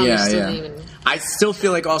 We didn't probably even. I still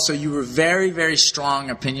feel like also you were very, very strong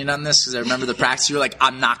opinion on this, because I remember the practice. You were like,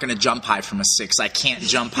 I'm not going to jump high from a 6. I can't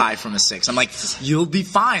jump high from a 6. I'm like, you'll be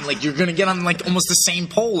fine. Like, you're going to get on like almost the same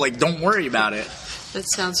pole. Like, don't worry about it. That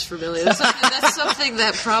sounds familiar. That's something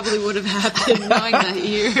that probably would have happened knowing that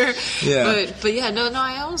year. Yeah. But yeah, no,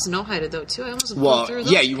 I almost no-heighted though too. I almost blew through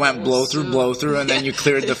those you went blow through, and then you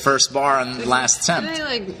cleared the first bar on the last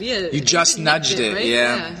attempt. You just nudged it. Right?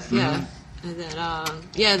 Yeah. Mm-hmm. And then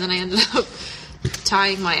I ended up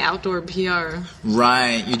tying my outdoor PR.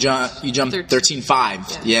 Right. You jumped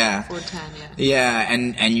 13.5. Yeah. 4:10. Yeah,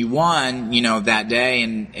 and you won, you know, that day,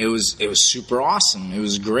 and it was super awesome. It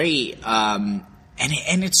was great.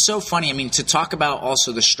 And it's so funny. I mean, to talk about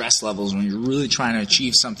also the stress levels when you're really trying to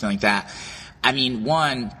achieve something like that. I mean,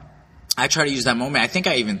 one, I try to use that moment. I think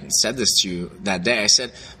I even said this to you that day. I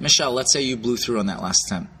said, Michelle, let's say you blew through on that last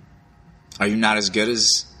attempt. Are you not as good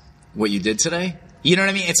as what you did today? You know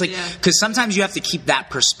what I mean? It's like, because sometimes you have to keep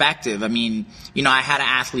that perspective. I mean, you know, I had an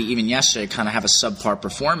athlete even yesterday kind of have a subpar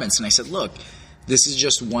performance, and I said, look, this is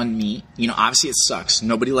just one meet. You know, obviously it sucks.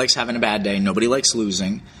 Nobody likes having a bad day. Nobody likes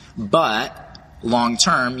losing. But long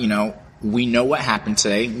term, you know, we know what happened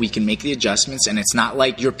today. We can make the adjustments, and it's not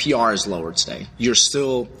like your PR is lowered today. You're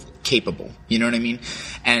still capable. You know what I mean?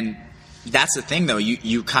 And that's the thing, though.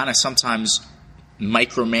 You kind of sometimes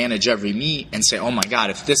micromanage every meet and say, oh, my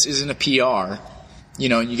God, if this isn't a PR,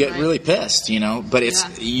 and you get really pissed,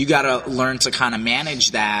 but you got to learn to kind of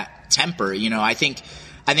manage that temper. I think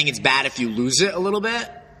it's bad if you lose it a little bit.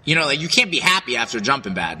 You can't be happy after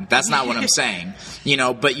jumping bad. That's not what I'm saying.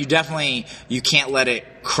 But you can't let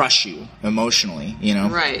it crush you emotionally,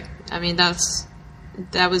 Right. I mean, that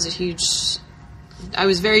was a huge. I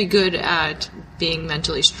was very good at being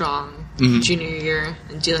mentally strong junior year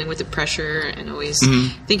and dealing with the pressure and always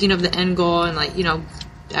thinking of the end goal and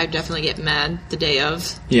I definitely get mad the day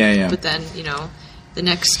of. Yeah. But then, the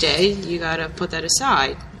next day you gotta put that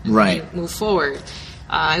aside. And right. Move forward.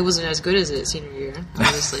 I wasn't as good as it senior year,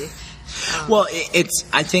 obviously. Well,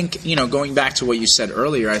 I think, going back to what you said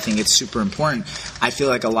earlier, I think it's super important. I feel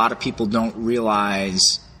like a lot of people don't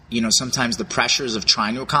realize, sometimes the pressures of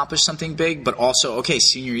trying to accomplish something big, but also,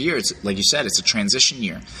 senior year, it's like you said, it's a transition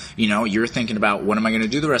year. You're thinking about what am I going to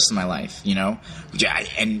do the rest of my life,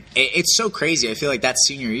 and it's so crazy. I feel like that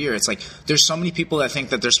senior year, it's like there's so many people that think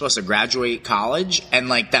that they're supposed to graduate college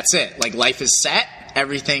and that's it. Like life is set.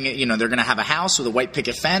 Everything, they're going to have a house with a white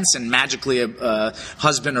picket fence and magically a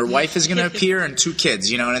husband or wife is going to appear and 2 kids,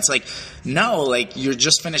 and it's like, no, you're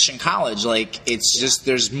just finishing college. It's just,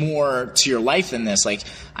 there's more to your life than this.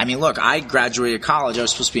 Look, I graduated college. I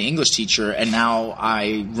was supposed to be an English teacher and now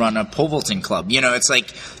I run a pole vaulting club. It's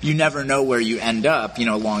like, you never know where you end up,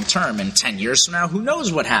 long term. And 10 years from now, who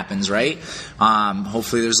knows what happens, right?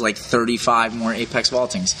 Hopefully there's 35 more Apex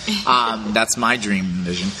vaultings. That's my dream and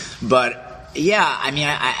vision. But, yeah,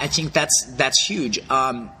 I think that's huge.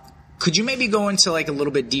 Could you maybe go into a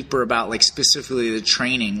little bit deeper about specifically the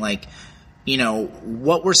training?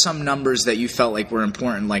 What were some numbers that you felt were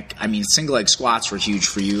important? Single leg squats were huge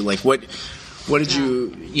for you. What did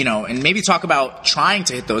you and maybe talk about trying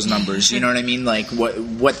to hit those numbers, you know what I mean?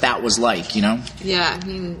 What that was like, Yeah,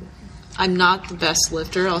 I'm not the best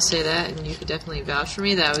lifter, I'll say that, and you could definitely vouch for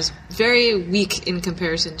me that I was very weak in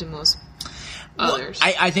comparison to most others.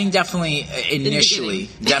 Well, I think definitely initially,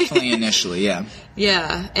 yeah.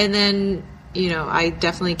 Yeah, and then, I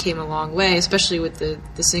definitely came a long way, especially with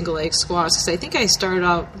the single leg squats, because I think I started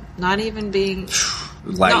out not even being...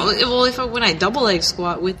 when I double leg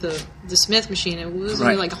squat with the Smith machine, it was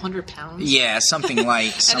only 100 pounds. Yeah, something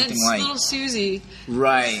like and then little Susie.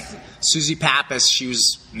 Right. Susie Pappas, she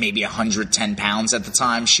was maybe 110 pounds at the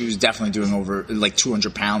time. She was definitely doing over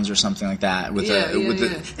 200 pounds or something like that.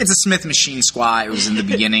 It's a Smith machine squat. It was in the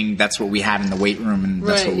beginning. That's what we had in the weight room, and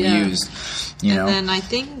that's what we used. And then I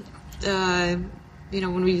think,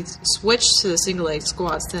 when we switched to the single leg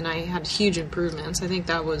squats, then I had huge improvements. I think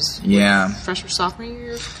that was freshman, sophomore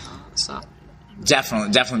year.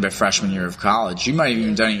 Definitely by freshman year of college. You might have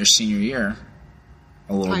even done it your senior year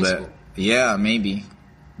a little bit. School. Yeah, maybe.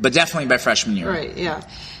 But definitely by freshman year. Right, yeah.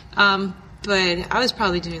 But I was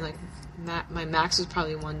probably doing my max was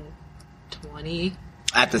probably 120.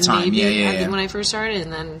 At the time, yeah. When I first started,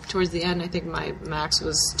 and then towards the end, I think my max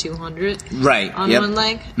was 200. Right. On one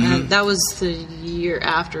leg, and that was the year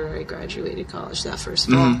after I graduated college. That first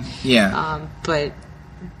fall. Yeah. But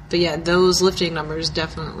yeah, those lifting numbers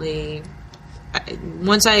definitely.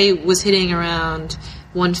 Once I was hitting around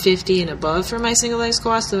 150 and above for my single leg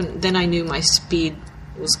squats, then I knew my speed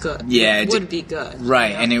was good. Yeah, it would be good.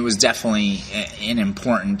 Right, and it was definitely an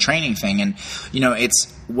important training thing. And,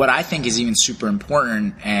 it's what I think is even super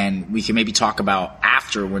important, and we can maybe talk about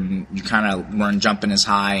after when you kind of weren't jumping as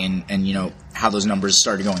high and how those numbers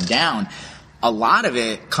started going down. A lot of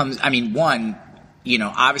it comes, one,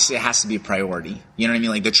 obviously it has to be a priority. You know what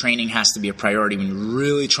I mean? The training has to be a priority when you're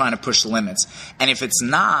really trying to push the limits. And if it's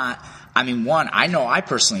not, one, I know I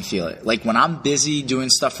personally feel it. When I'm busy doing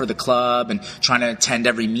stuff for the club and trying to attend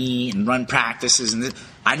every meet and run practices, and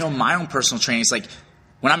I know my own personal training is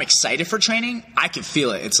when I'm excited for training, I can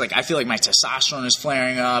feel it. It's I feel like my testosterone is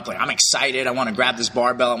flaring up. I'm excited. I want to grab this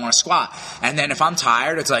barbell. I want to squat. And then if I'm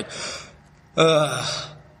tired, it's ugh.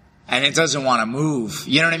 And it doesn't want to move.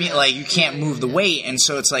 You know what I mean? You can't move the weight. And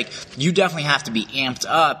so it's you definitely have to be amped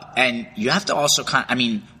up. And you have to also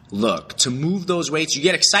look, to move those weights, you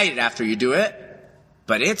get excited after you do it,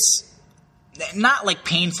 but it's not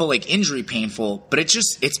painful, injury painful, but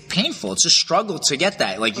it's painful. It's a struggle to get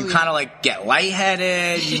that. You kind of get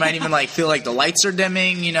lightheaded. You might even feel the lights are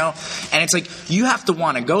dimming, and it's you have to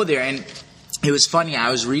want to go there. And it was funny.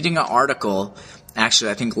 I was reading an article,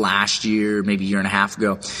 actually, I think last year, maybe a year and a half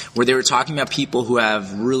ago, where they were talking about people who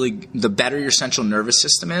have the better your central nervous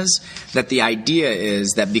system is, that the idea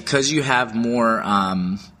is that because you have more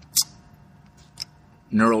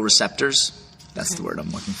neural receptors, that's the word I'm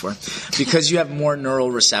looking for, because you have more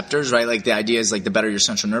neural receptors, right? The idea is the better your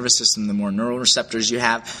central nervous system, the more neural receptors you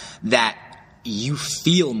have, that you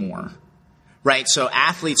feel more. right? So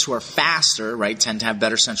athletes who are faster, right, tend to have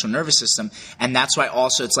better central nervous system. And that's why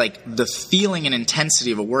also it's like the feeling and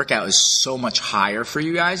intensity of a workout is so much higher for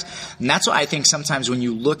you guys. And that's why I think sometimes when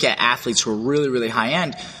you look at athletes who are really, really high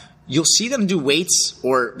end, you'll see them do weights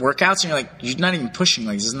or workouts and you're like, you're not even pushing.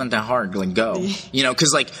 Like, this isn't that hard. Like, go. You know,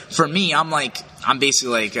 because like for me, I'm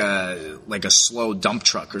basically like a slow dump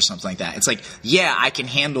truck or something like that. It's like, yeah, I can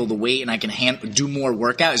handle the weight and I can do more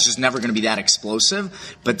workout. It's just never going to be that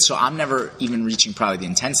explosive. But so I'm never even reaching probably the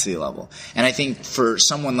intensity level. And I think for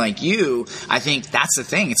someone like you, I think that's the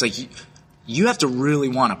thing. It's like you have to really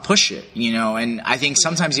want to push it, you know, and I think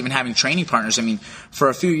sometimes even having training partners, I mean, for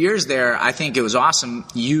a few years there, I think it was awesome.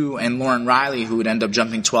 You and Lauren Riley, who would end up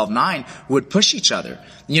jumping 12.9, would push each other.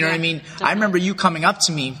 You know what I mean? Definitely. I remember you coming up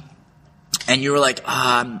to me and you were like,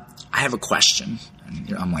 I have a question.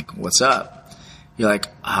 And I'm like, what's up? You're like,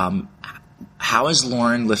 how is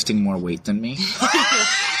Lauren lifting more weight than me?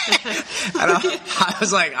 I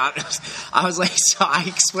was like, so I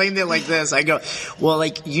explained it like this. I go, well,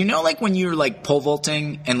 like, you know, like when you're like pole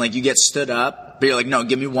vaulting and like you get stood up, but you're like, no,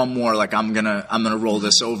 give me one more. Like, I'm gonna roll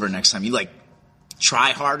this over next time. You like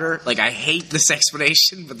try harder. Like, I hate this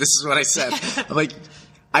explanation, but this is what I said. I'm like,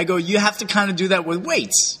 I go, you have to kind of do that with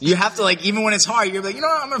weights. You have to, like, even when it's hard, you're like, you know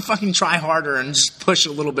what, I'm gonna fucking try harder and just push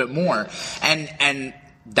a little bit more. And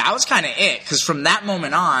that was kind of it, because from that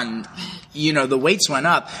moment on, you know, the weights went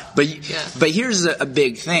up. But here's a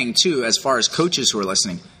big thing too, as far as coaches who are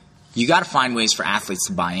listening, you got to find ways for athletes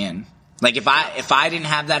to buy in. Like if I didn't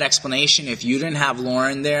have that explanation, if you didn't have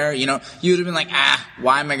Lauren there, you know, you'd have been like,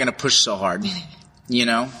 why am I going to push so hard? You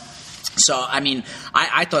know. So I mean,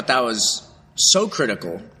 I thought that was so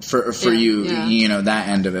critical for you, you know, that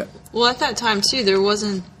end of it. Well, at that time too, there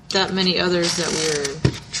wasn't that many others that we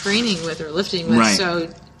were training with or lifting with, right. So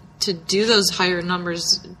to do those higher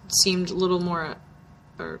numbers seemed a little more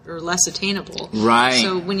or less attainable. Right.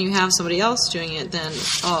 So when you have somebody else doing it, then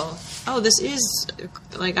this is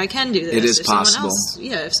like, I can do this. It is possible.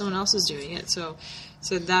 If someone else is doing it. So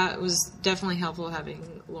that was definitely helpful,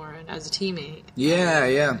 having Lauren as a teammate.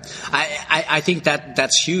 Yeah. I think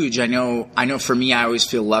that's huge. I know for me, I always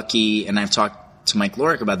feel lucky, and I've talked to Mike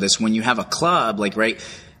Lorick about this. When you have a club, like, right,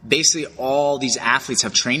 basically all these athletes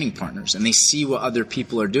have training partners, and they see what other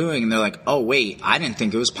people are doing, and they're like, oh, wait, I didn't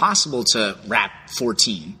think it was possible to rap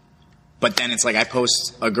 14. But then it's like I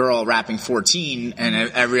post a girl rapping 14, and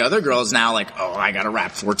every other girl is now like, oh, I got to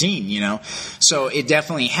rap 14, you know? So it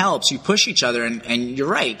definitely helps. You push each other, and you're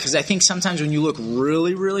right, because I think sometimes when you look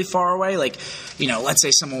really, really far away, like, you know, let's say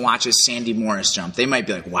someone watches Sandy Morris jump. They might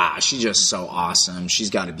be like, wow, she's just so awesome. She's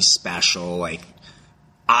got to be special. Like,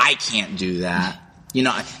 I can't do that. You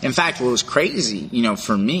know, in fact, what was crazy, you know,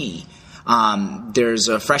 for me, there's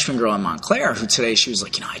a freshman girl in Montclair who today, she was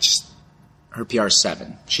like, you know, her PR is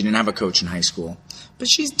 7. She didn't have a coach in high school, but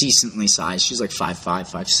she's decently sized. She's like 5'5",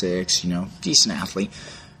 5'6", you know, decent athlete.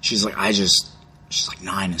 She's like, she's like,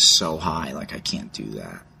 9 is so high. Like, I can't do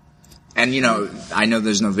that. And, you know, I know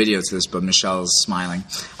there's no video to this, but Michelle's smiling.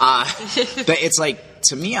 But it's like,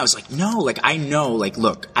 to me, I was like, no, like, I know, like,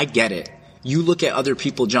 look, I get it. You look at other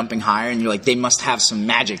people jumping higher and you're like, they must have some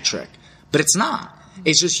magic trick. But it's not.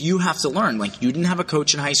 It's just you have to learn. Like, you didn't have a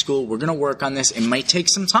coach in high school. We're going to work on this. It might take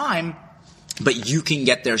some time, but you can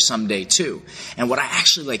get there someday too. And what I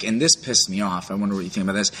actually like, and this pissed me off, I wonder what you think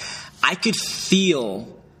about this, I could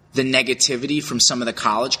feel the negativity from some of the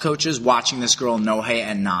college coaches watching this girl Nohe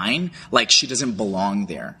at 9, like she doesn't belong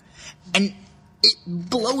there. And it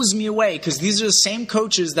blows me away, because these are the same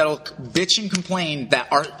coaches that'll bitch and complain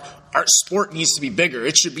that our sport needs to be bigger.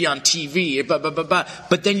 It should be on TV,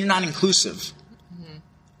 but then you're not inclusive. Mm-hmm.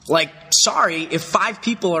 Like, sorry, if 5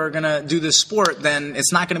 people are going to do this sport, then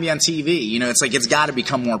it's not going to be on TV. You know, it's like, it's got to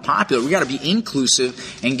become more popular. We got to be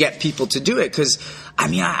inclusive and get people to do it. Because, I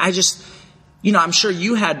mean, I just, you know, I'm sure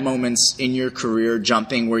you had moments in your career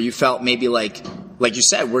jumping where you felt maybe like you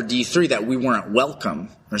said, we're D3, that we weren't welcome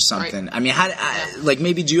or something. Right. I mean, like,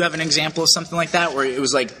 maybe do you have an example of something like that where it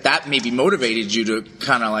was like that maybe motivated you to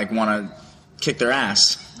kind of like want to kick their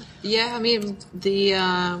ass? Yeah, I mean,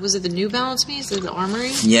 was it the New Balance meets, the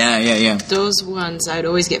Armory? Yeah. Those ones I'd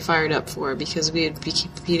always get fired up for, because we'd be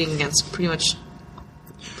competing against pretty much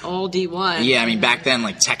all D1. Yeah, I mean, back then,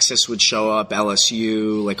 like, Texas would show up,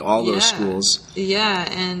 LSU, like, all those schools. Yeah,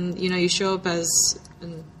 and, you know, you show up as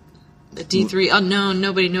a D3 unknown,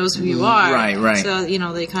 nobody knows who you are. Right. So, you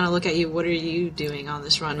know, they kind of look at you, what are you doing on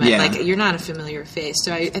this run? Yeah. Like, you're not a familiar face.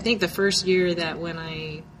 So I think the first year that when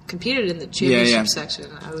I competed in the championship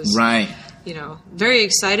section, I was, you know, very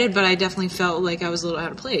excited, but I definitely felt like I was a little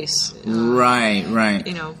out of place. Right.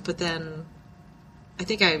 You know, but then I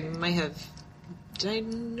think I might have, did I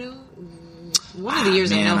know? One of the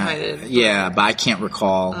years I no-heighted. Yeah, but I can't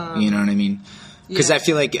recall. You know what I mean? Because I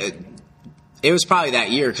feel like it was probably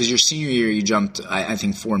that year, because your senior year you jumped, I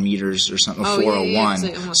think, 4 meters or something, 401.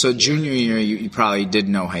 Yeah, so junior year you probably did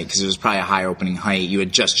no height, because it was probably a high opening height. You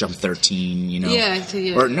had just jumped 13, you know.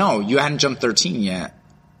 Yeah. Or no, you hadn't jumped 13 yet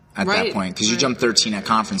at that point, because you jumped 13 at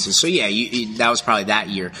conferences. So yeah, that was probably that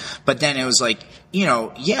year. But then it was like, you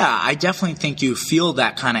know, I definitely think you feel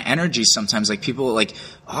that kind of energy sometimes. Like people like,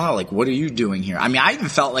 oh, like, what are you doing here? I mean, I even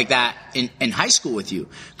felt like that in high school with you,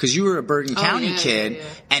 because you were a Bergen County kid,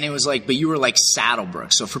 and it was like, but you were like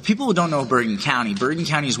Saddlebrook. So for people who don't know Bergen County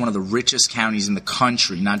is one of the richest counties in the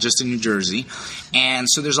country, not just in New Jersey. And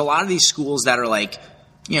so there's a lot of these schools that are like,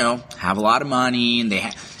 you know, have a lot of money, and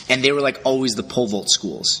they were like always the pole vault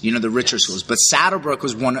schools, you know, the richer schools. But Saddlebrook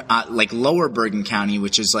was one, like lower Bergen County,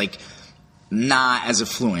 which is like not as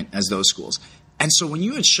affluent as those schools. And so when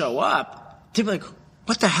you would show up, they'd be like,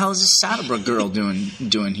 what the hell is this Saddlebrook girl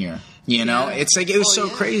doing here? You know, it's like, it was so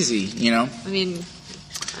crazy, you know? I mean,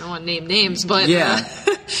 I don't want to name names, but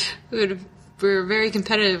we were very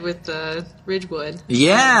competitive with Ridgewood.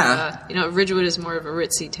 Yeah. And, you know, Ridgewood is more of a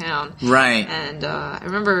ritzy town. Right. And I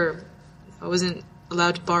remember I wasn't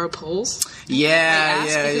allowed to borrow poles. Yeah,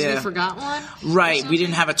 because we forgot one. Right. We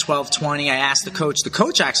didn't have a 12-20. I asked the coach. The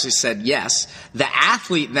coach actually said yes. The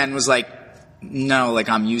athlete then was like, no, like,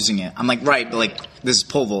 I'm using it. I'm like, right, but like, this is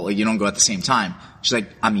pole vault. Like, you don't go at the same time. She's like,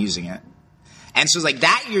 I'm using it. And so like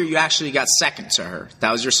that year you actually got second to her.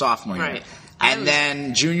 That was your sophomore year. Right. And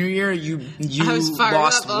then junior year you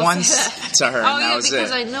lost once to her. Oh, and that was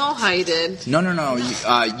because I no-heighted. No.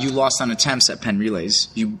 You lost on attempts at Penn Relays.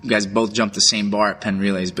 You guys both jumped the same bar at Penn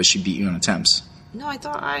Relays, but she beat you on attempts. No, I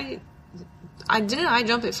thought I didn't. I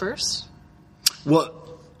jump it first. Well,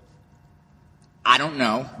 I don't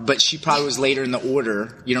know, but she probably was later in the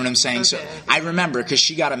order. You know what I'm saying? Okay, so I remember, because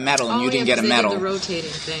she got a medal and you didn't get a medal. The rotating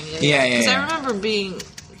thing. Yeah. Because I remember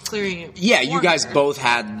clearing it. Yeah, you guys both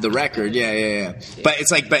had the record. Yeah. But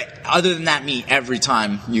it's like, but other than that meet, every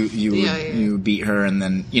time you beat her, and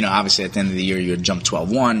then, you know, obviously at the end of the year you had jumped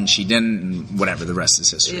 12-1 and she didn't, and whatever, the rest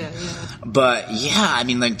is history. Yeah. But yeah, I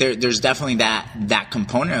mean, like there's definitely that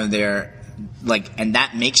component of there. Like, and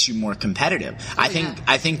that makes you more competitive. I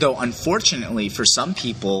think though, unfortunately for some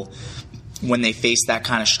people, when they face that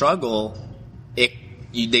kind of struggle,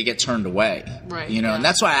 they get turned away. Right. You know, and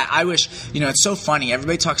that's why I wish, you know, it's so funny.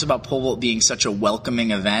 Everybody talks about pole vault being such a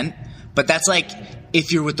welcoming event, but that's like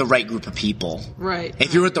if you're with the right group of people. Right.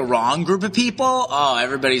 If you're with the wrong group of people,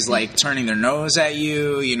 everybody's like turning their nose at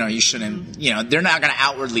you. You know, you shouldn't, you know, they're not going to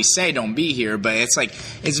outwardly say don't be here, but it's like,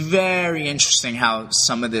 it's very interesting how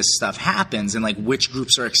some of this stuff happens and like which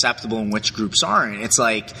groups are acceptable and which groups aren't. It's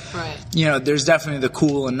like, you know, there's definitely the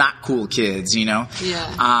cool and not cool kids, you know?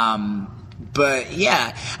 Yeah. But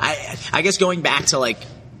yeah, I guess going back to like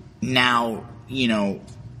now, you know,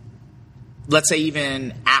 let's say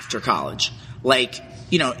even after college, like,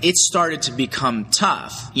 you know, it started to become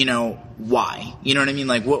tough. You know, why? You know what I mean?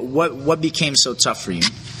 Like, what became so tough for you?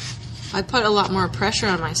 I put a lot more pressure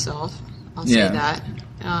on myself. I'll say that.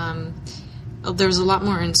 There was a lot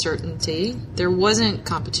more uncertainty. There wasn't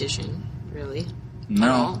competition, really. No.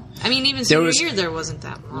 At all. I mean, even senior year, there wasn't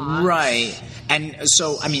that much. Right. And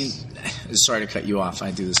so, I mean, sorry to cut you off.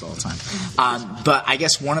 I do this all the time. But I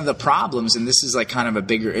guess one of the problems, and this is like kind of a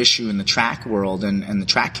bigger issue in the track world and the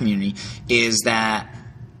track community, is that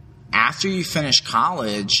after you finish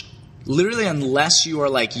college, literally unless you are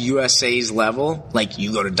like USA's level, like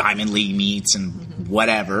you go to Diamond League meets and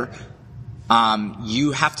whatever,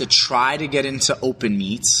 you have to try to get into open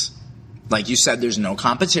meets. Like you said, there's no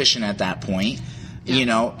competition at that point. Yeah. You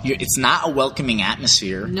know, it's not a welcoming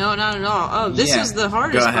atmosphere. No, not at all. Oh, this is the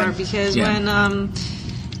hardest part because when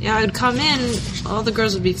I would come in, all the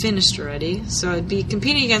girls would be finished already. So I'd be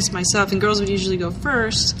competing against myself, and girls would usually go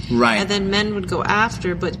first. Right. And then men would go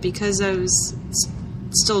after. But because I was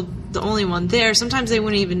still the only one there, sometimes they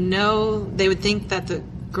wouldn't even know. They would think that the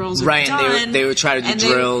girls were done. And they would try to do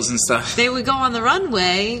drills and stuff. They would go on the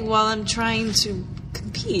runway while I'm trying to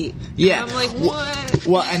compete. Yeah. And I'm like, what?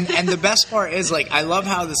 Well, and the best part is, like, I love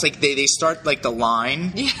how this, like, they start, like, the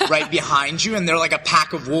line right behind you, and they're like a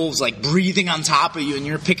pack of wolves, like, breathing on top of you, and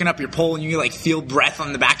you're picking up your pole, and you, like, feel breath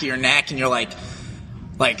on the back of your neck, and you're like,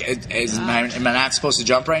 am I not supposed to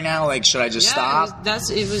jump right now? Like, should I just stop?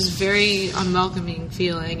 It was very unwelcoming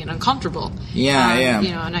feeling and uncomfortable. Yeah.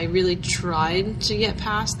 You know, and I really tried to get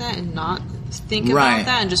past that and not think about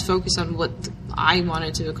that and just focus on what I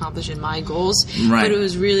wanted to accomplish in my goals. Right. But it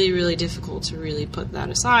was really, really difficult to really put that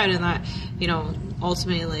aside, and that, you know,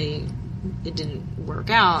 ultimately it didn't work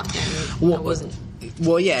out, and I wasn't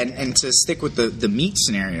Well, yeah, and to stick with the meet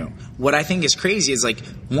scenario, what I think is crazy is, like,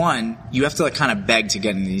 one, you have to, like, kind of beg to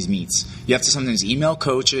get into these meets. You have to sometimes email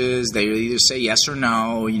coaches. They either say yes or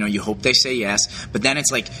no. You know, you hope they say yes. But then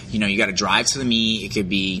it's like, you know, you got to drive to the meet. It could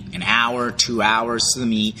be an hour, 2 hours to the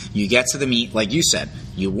meet. You get to the meet, like you said,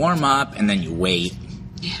 you warm up, and then you wait.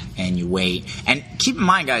 Yeah. And you wait. And keep in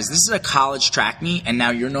mind, guys, this is a college track meet, and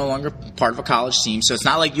now you're no longer part of a college team, so it's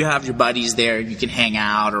not like you have your buddies there, you can hang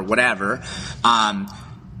out or whatever. When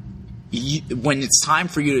it's time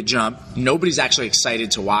for you to jump, nobody's actually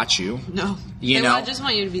excited to watch you. No. They just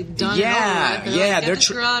want you to be done. Yeah, and over with. Like, get this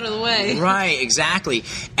girl out of the way. Right, exactly.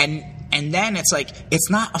 And then it's like, it's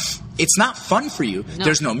not fun for you. No.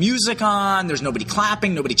 There's no music on, there's nobody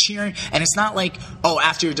clapping, nobody cheering, and it's not like, oh,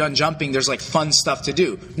 after you're done jumping, there's like fun stuff to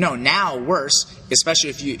do. No, now worse, especially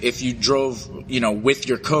if you drove, you know, with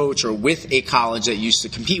your coach or with a college that you used to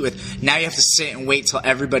compete with, now you have to sit and wait till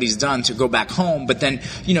everybody's done to go back home, but then,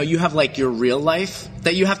 you know, you have like your real life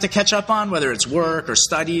that you have to catch up on, whether it's work or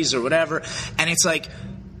studies or whatever, and it's like,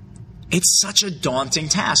 it's such a daunting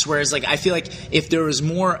task. Whereas, like, I feel like if there was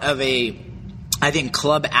more of a, I think,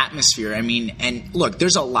 club atmosphere. I mean, and look,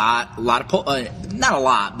 there's a lot of not a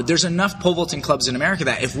lot, but there's enough pole vaulting clubs in America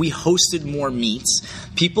that if we hosted more meets,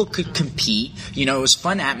 people could compete. You know, it was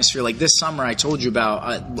fun atmosphere. Like this summer, I told you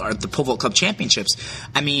about the Pole Vault Club Championships.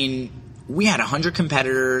 I mean, we had 100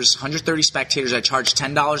 competitors, 130 spectators. I charged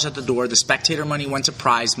 $10 at the door. The spectator money went to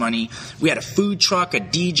prize money. We had a food truck, a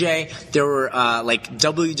DJ. There were like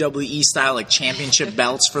WWE style like championship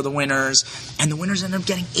belts for the winners, and the winners ended up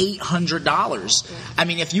getting $800. I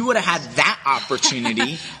mean, if you would have had that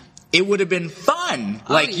opportunity, it would have been fun.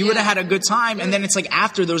 Like, you would have had a good time. And then it's like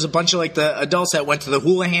after, there was a bunch of like the adults that went to the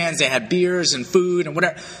hula hands. They had beers and food and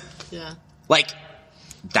whatever. Yeah. Like,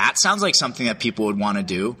 that sounds like something that people would want to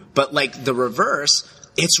do. But like the reverse,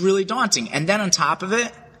 it's really daunting. And then on top of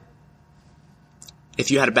it,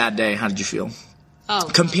 if you had a bad day, how did you feel? Oh.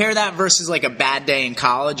 Compare that versus like a bad day in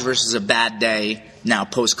college versus a bad day now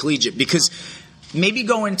post-collegiate. Because maybe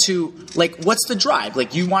go into, like, what's the drive?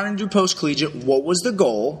 Like, you wanted to do post-collegiate. What was the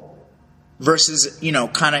goal? Versus, you know,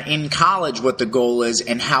 kind of in college what the goal is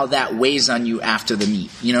and how that weighs on you after the meet,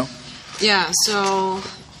 you know? Yeah, so,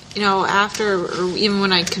 you know, after, or even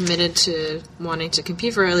when I committed to wanting to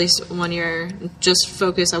compete for at least 1 year, just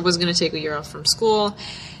focus, I was going to take a year off from school.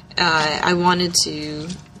 I wanted to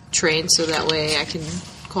train so that way I can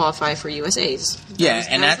qualify for USAs.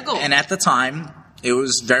 And at the time, it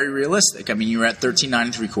was very realistic. I mean, you were at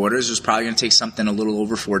 13.9 3/4. It was probably going to take something a little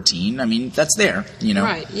over 14. I mean, that's there, you know?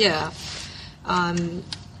 Right, yeah.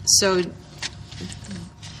 So,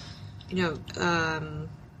 you know,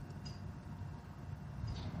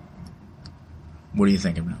 what are you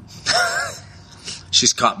thinking about?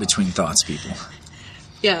 She's caught between thoughts, people.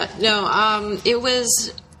 Yeah, no, it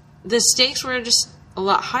was, the stakes were just a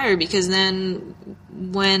lot higher because then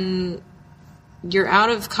when you're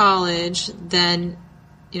out of college, then,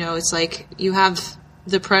 you know, it's like you have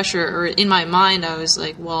the pressure, or in my mind, I was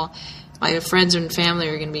like, well, my friends and family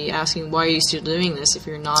are going to be asking, why are you still doing this if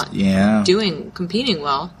you're not competing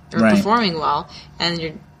well or performing well,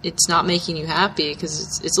 and it's not making you happy,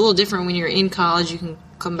 because it's a little different when you're in college. You can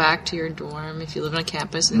come back to your dorm if you live on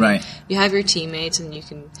campus, and you have your teammates, and you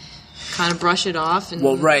can kind of brush it off. And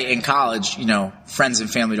in college, you know, friends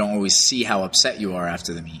and family don't always see how upset you are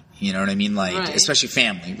after the meet. You know what I mean? Like, especially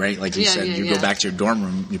family, right? Like you said, you go back to your dorm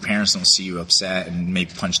room, your parents don't see you upset and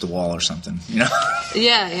maybe punch the wall or something, you know?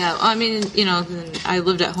 Yeah. I mean, you know, I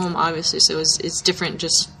lived at home, obviously, so it's different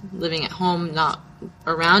just living at home, not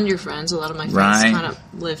around your friends. A lot of my friends kind of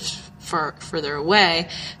lived further away,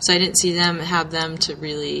 so I didn't see them to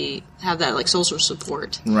really have that, like, social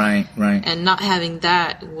support. Right. And not having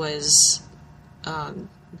that was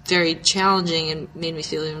very challenging and made me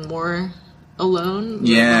feel even more alone,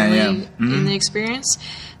 lonely in the experience.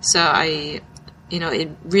 So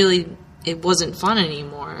it wasn't fun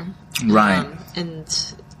anymore. Right.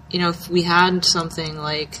 And, you know, if we had something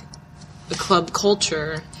like a club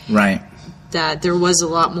culture, that there was a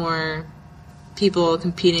lot more people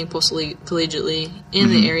competing post-collegiately in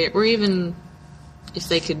the area, or even if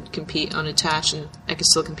they could compete unattached and I could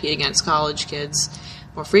still compete against college kids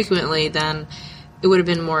more frequently, then it would have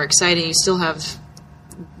been more exciting. You still have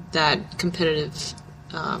that competitive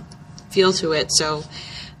feel to it. So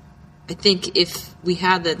I think if we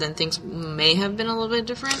had that, then things may have been a little bit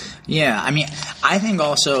different. Yeah, I mean, I think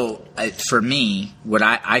also, for me, what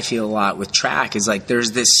I feel a lot with track is, like,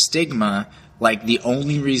 there's this stigma, like, the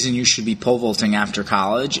only reason you should be pole vaulting after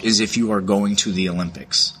college is if you are going to the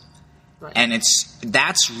Olympics. Right. And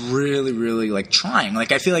that's really, really like trying.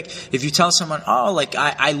 Like I feel like if you tell someone, oh, like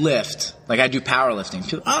I lift, like I do powerlifting,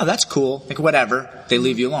 people, oh, that's cool, like whatever, they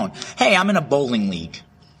leave you alone. Hey, I'm in a bowling league.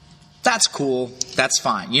 That's cool. That's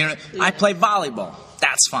fine. You know, I play volleyball.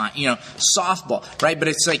 That's fine. You know, softball, right? But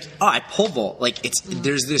it's like, oh, I pole vault. Like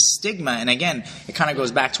there's this stigma. And again, it kind of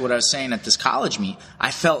goes back to what I was saying at this college meet. I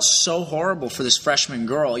felt so horrible for this freshman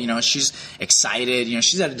girl. You know, she's excited. You know,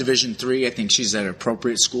 she's at a Division III. I think she's at an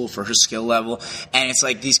appropriate school for her skill level. And it's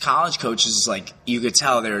like these college coaches, like you could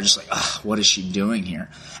tell they were just like, oh, what is she doing here?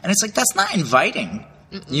 And it's like, that's not inviting.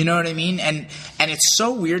 You know what I mean? And it's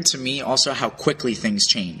so weird to me also how quickly things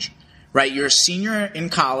change. Right, you're a senior in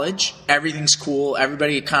college. Everything's cool.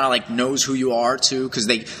 Everybody kind of like knows who you are too, because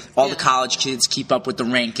all the college kids keep up with the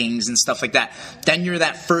rankings and stuff like that. Then you're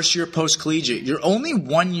that first year post collegiate. You're only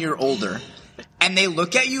 1 year older, and they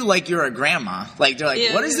look at you like you're a grandma. Like they're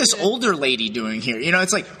like, "What is this older lady doing here?" You know,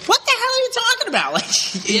 it's like, "What the hell are you talking about?"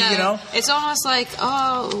 Like, you know, it's almost like,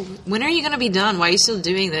 "Oh, when are you going to be done? Why are you still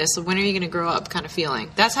doing this? When are you going to grow up?" Kind of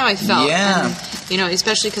feeling. That's how I felt. Yeah. And, you know,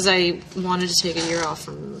 especially because I wanted to take a year off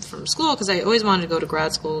from school because I always wanted to go to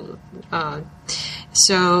grad school.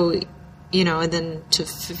 So, you know, and then to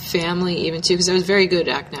family even too, because I was very good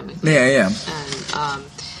academically. Yeah. And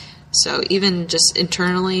so even just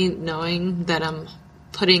internally knowing that I'm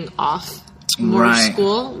putting off more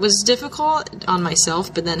school was difficult on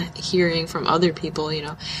myself, but then hearing from other people, you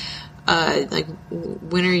know, like,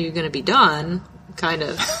 when are you going to be done? Kind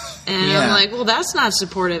of. And I'm like, well, that's not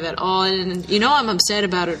supportive at all. And, you know, I'm upset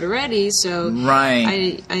about it already. So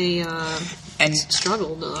I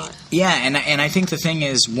struggled a lot. Yeah, and I think the thing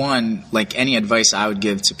is, one, like any advice I would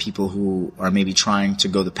give to people who are maybe trying to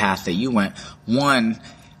go the path that you went, one,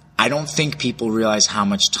 I don't think people realize how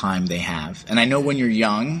much time they have. And I know when you're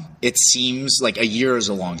young, it seems like a year is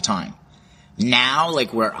a long time. Now,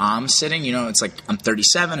 like where I'm sitting, you know, it's like I'm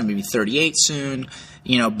 37, I'm maybe 38 soon,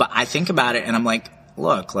 you know, but I think about it and I'm like,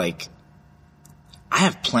 look, like I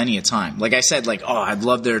have plenty of time. Like I said, like, oh, I'd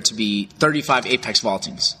love there to be 35 apex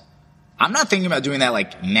vaultings. I'm not thinking about doing that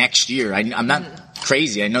like next year. I'm not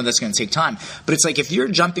crazy. I know that's going to take time. But it's like if you're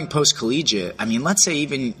jumping post-collegiate, I mean, let's say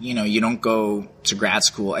even, you know, you don't go to grad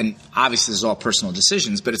school. And obviously this is all personal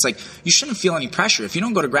decisions. But it's like you shouldn't feel any pressure. If you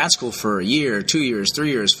don't go to grad school for a year, 2 years,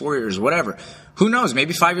 3 years, 4 years, whatever, who knows?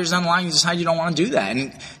 Maybe 5 years down the line you decide you don't want to do that.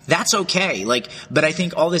 And that's okay. Like, but I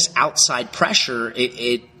think all this outside pressure,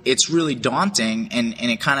 it's really daunting. And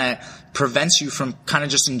it kind of prevents you from kind of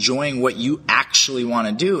just enjoying what you actually want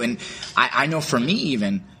to do. And I know for me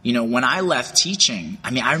even, you know, when I left teaching,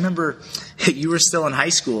 I mean, I remember you were still in high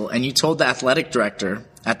school and you told the athletic director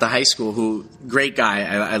at the high school, who, great guy,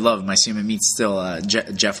 I love him. I see him at meets still,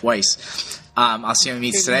 Jeff Weiss. I'll see him at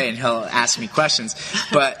meets today and he'll ask me questions.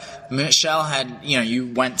 But Michelle had, you know, you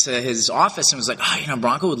went to his office and was like, oh, you know,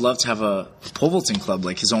 Bronco would love to have a pole vaulting club,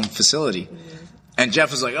 like his own facility. And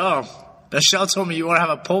Jeff was like, oh, Michelle told me you want to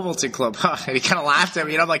have a pole vaulting club. And he kind of laughed at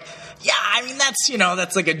me. And I'm like, yeah, I mean, that's, you know,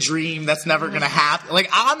 that's like a dream. That's never going to happen. Like,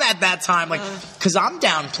 I'm at that time, like, because I'm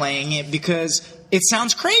downplaying it because it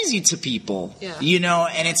sounds crazy to people, you know,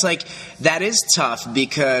 and it's like, that is tough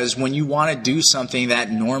because when you want to do something that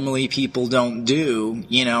normally people don't do,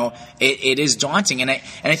 you know, it is daunting. And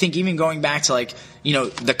I think even going back to like, you know,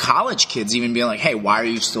 the college kids even being like, hey, why are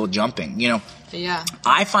you still jumping? You know,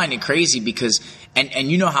 I find it crazy because,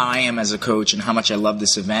 and you know how I am as a coach and how much I love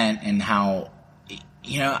this event and how,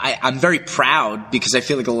 you know, I'm very proud because I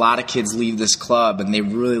feel like a lot of kids leave this club and they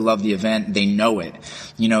really love the event. They know it.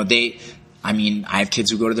 You know, I mean, I have kids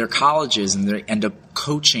who go to their colleges and they end up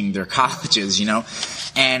coaching their colleges, you know,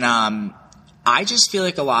 and I just feel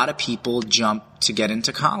like a lot of people jump to get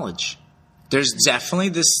into college. There's definitely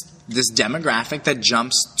this demographic that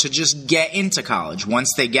jumps to just get into college.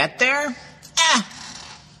 Once they get there,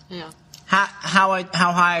 how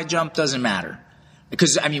high I jump doesn't matter.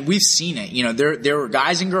 Because, I mean, we've seen it. You know, there were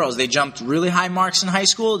guys and girls. They jumped really high marks in high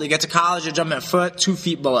school. They get to college, they jump a foot, 2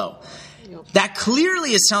 feet below. That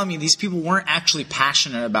clearly is telling me these people weren't actually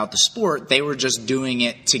passionate about the sport. They were just doing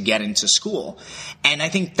it to get into school. And I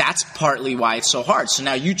think that's partly why it's so hard. So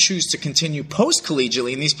now you choose to continue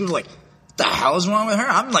post-collegiately, and these people are like, what the hell is wrong with her?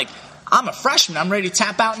 I'm like, I'm a freshman. I'm ready to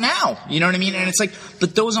tap out now. You know what I mean? And it's like,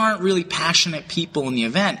 but those aren't really passionate people in the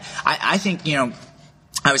event. I think, you know,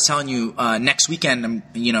 I was telling you next weekend I'm,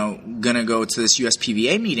 you know, going to go to this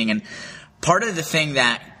USPBA meeting. And part of the thing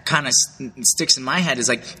that kind of sticks in my head is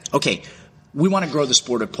like, okay, we want to grow the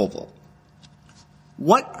sport of pole vault.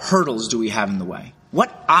 What hurdles do we have in the way?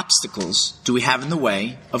 What obstacles do we have in the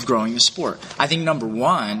way of growing the sport? I think number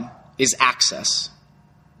one is access,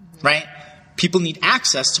 right? People need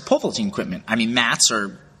access to pole vaulting equipment. I mean, mats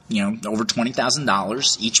are over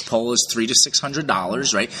 $20,000. Each pole is $300 to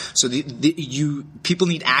 $600, right? So people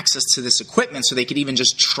need access to this equipment so they could even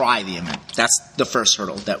just try the event. That's the first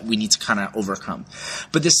hurdle that we need to kind of overcome.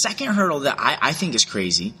 But the second hurdle that I think is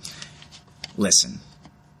crazy, listen,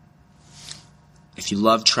 if you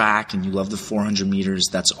love track and you love the 400 meters,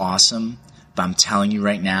 that's awesome. But I'm telling you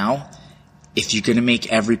right now, if you're going to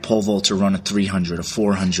make every pole vaulter run a 300, a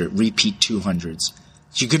 400, repeat 200s,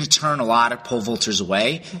 you're going to turn a lot of pole vaulters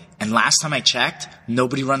away. And last time I checked,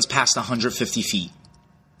 nobody runs past 150 feet.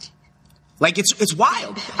 Like, it's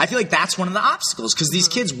wild. I feel like that's one of the obstacles because these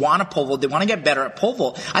kids want to pole vault. They want to get better at pole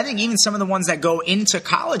vault. I think even some of the ones that go into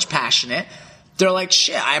college passionate, they're like,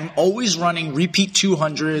 shit, I'm always running repeat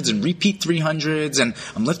 200s and repeat 300s, and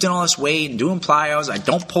I'm lifting all this weight and doing plyos. I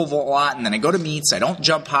don't pole vault a lot, and then I go to meets. I don't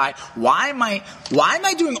jump high. Why am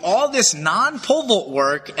I doing all this non-pole vault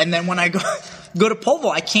work, and then when I go to pole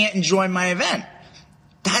vault, I can't enjoy my event?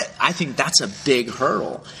 I think that's a big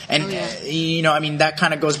hurdle. And, that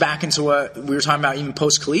kind of goes back into what we were talking about even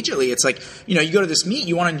post-collegiately. It's like, you go to this meet,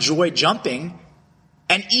 you want to enjoy jumping.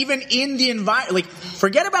 And even in the environment, like,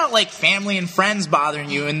 forget about, like, family and friends bothering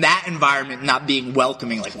you in that environment not being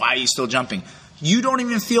welcoming. Like, why are you still jumping? You don't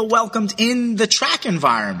even feel welcomed in the track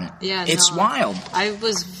environment. Yeah, it's wild. It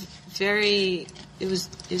was very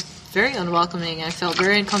unwelcoming. I felt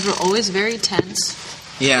very uncomfortable, always very tense.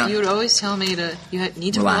 Yeah. You would always tell me you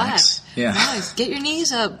need to relax. Yeah. Relax. Get your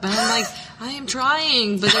knees up. And I'm like, I am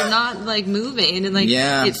trying, but they're not, like, moving. And, like,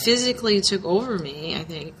 it physically took over me, I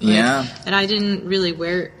think. And I didn't really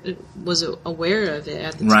was aware of it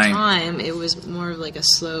at the time. It was more of, like, a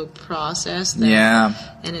slow process.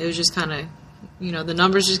 And it was just kind of, the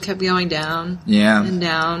numbers just kept going down and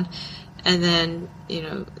down. And then,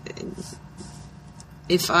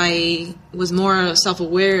 if I was more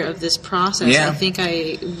self-aware of this process, I think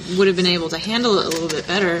I would have been able to handle it a little bit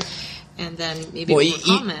better and then maybe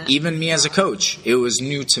overcome it. Even me as a coach, it was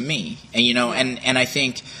new to me. And, and I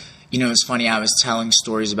think, it's funny, I was telling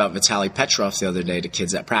stories about Vitaly Petrov the other day to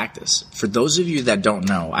kids at practice. For those of you that don't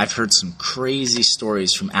know, I've heard some crazy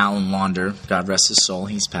stories from Alan Launder, God rest his soul,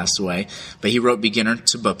 he's passed away, but he wrote Beginner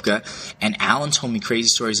to Bubka, and Alan told me crazy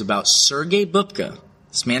stories about Sergei Bubka.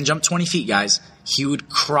 This man jumped 20 feet, guys. He would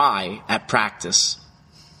cry at practice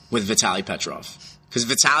with Vitaly Petrov. Because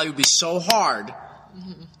Vitaly would be so hard,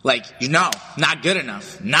 like, not good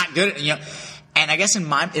enough. And I guess in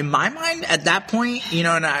my mind at that point,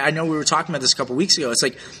 and I know we were talking about this a couple weeks ago, it's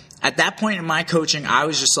like, at that point in my coaching, I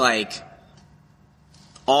was just like,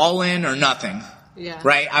 all in or nothing. Yeah.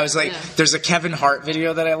 Right? I was like, there's a Kevin Hart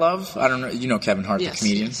video that I love. I don't know. Kevin Hart, the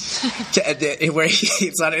comedian? Where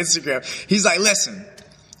it's on Instagram. He's like, listen.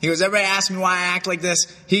 He goes, everybody asks me why I act like this.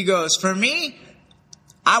 He goes, for me,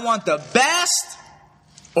 I want the best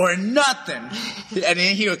or nothing. And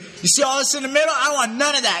then he goes, you see all this in the middle? I want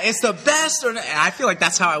none of that. It's the best or nothing. And I feel like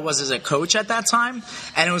that's how I was as a coach at that time.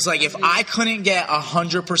 And it was like, if I couldn't get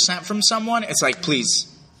 100% from someone, it's like,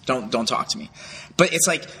 please, don't talk to me. But it's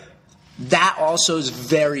like, that also is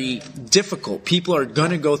very difficult. People are going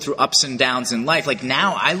to go through ups and downs in life. Like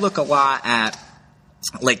now I look a lot at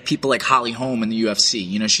like people like Holly Holm in the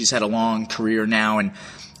UFC. She's had a long career now and,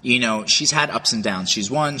 she's had ups and downs. She's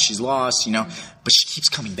won, she's lost, but she keeps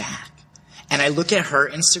coming back. And I look at her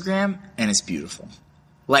Instagram and it's beautiful.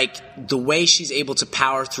 Like the way she's able to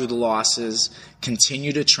power through the losses,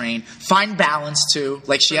 continue to train, find balance too.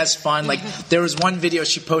 Like she has fun. Like there was one video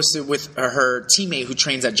she posted with her teammate who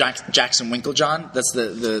trains at Jackson Winklejohn. That's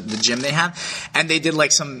the gym they have. And they did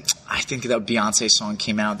like some, I think that Beyonce song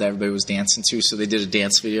came out that everybody was dancing to. So they did a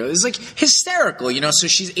dance video. It was like hysterical, so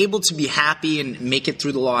she's able to be happy and make it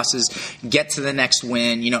through the losses, get to the next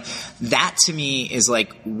win. That to me is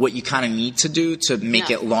like what you kind of need to do to make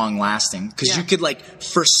it long lasting. Cause you could like,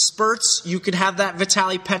 for spurts, you could have that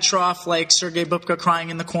Vitaly Petrov, like Sergei Bubka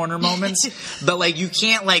crying in the corner moments, but like you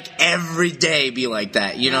can't like every day be like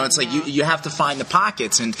that. It's like you have to find the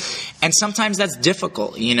pockets, and sometimes that's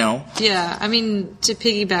difficult. Yeah, I mean, to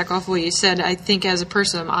piggyback off what you said, I think as a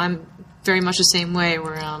person, I'm very much the same way.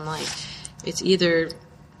 Where I'm like, it's either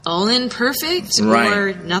all in perfect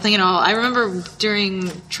or nothing at all. I remember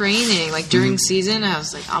during training, like during season, I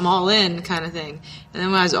was like, I'm all in kind of thing, and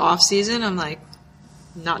then when I was off season, I'm like,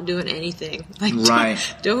 not doing anything. Like,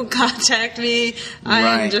 don't contact me.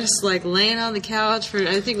 I'm just like laying on the couch for,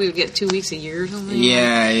 I think we would get 2 weeks a year or something.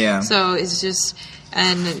 Yeah. So it's just,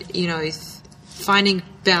 and finding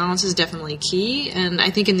balance is definitely key. And I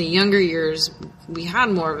think in the younger years, we had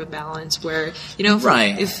more of a balance where,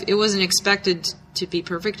 if it wasn't expected to be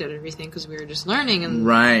perfect at everything because we were just learning. And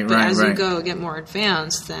but as you get more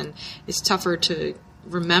advanced, then it's tougher to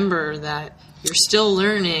remember that you're still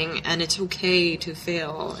learning and it's okay to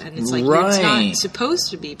fail. And it's like, you're not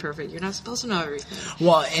supposed to be perfect. You're not supposed to know everything.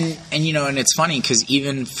 Well, and it's funny because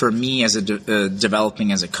even for me as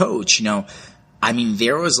developing as a coach, I mean,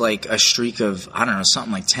 there was like a streak of, I don't know,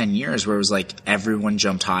 something like 10 years where it was like everyone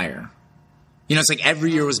jumped higher. It's like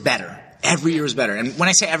every year was better. Every year was better. And when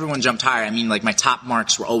I say everyone jumped higher, I mean like my top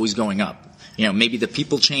marks were always going up. Maybe the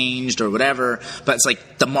people changed or whatever, but it's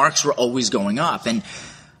like the marks were always going up. And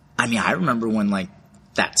I mean, I remember when like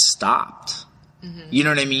that stopped. Mm-hmm. You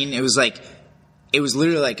know what I mean? It was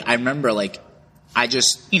literally like, I remember like, I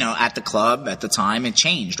just, at the club at the time, it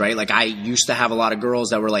changed, right? Like I used to have a lot of girls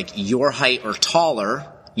that were like your height or taller.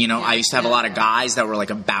 I used to have a lot of guys that were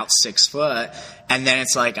like about 6 foot. And then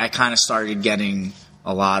it's like I kind of started getting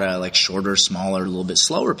a lot of like shorter, smaller, a little bit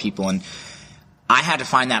slower people. And I had to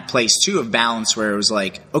find that place too of balance where it was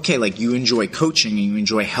like, okay, like you enjoy coaching and you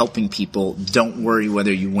enjoy helping people. Don't worry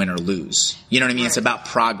whether you win or lose. You know what I mean? Right. It's about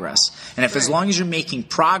progress. And if as long as you're making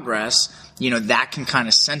progress, that can kind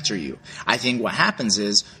of center you. I think what happens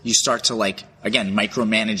is you start to like, again,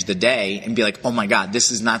 micromanage the day and be like, oh my God,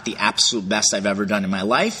 this is not the absolute best I've ever done in my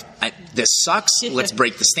life. This sucks. Let's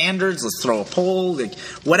break the standards. Let's throw a poll, like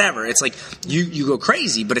whatever. It's like you go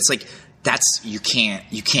crazy, but it's like, you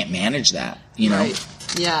can't manage that, Right.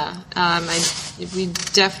 Yeah. We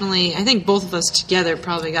definitely, I think both of us together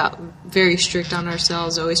probably got very strict on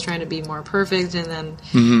ourselves, always trying to be more perfect. And then,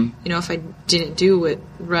 if I didn't do it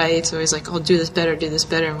right, it's always like, I'll do this better.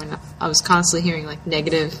 And when I was constantly hearing like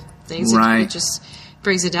negative things, it just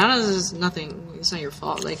brings it down. It's nothing. It's not your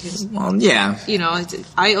fault. Like,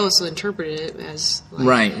 I also interpreted it as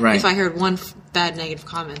like, right. If I heard one bad negative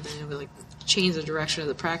comment, then it would be like, change the direction of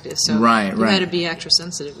the practice. So you had to be extra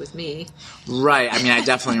sensitive with me. Right. I mean, I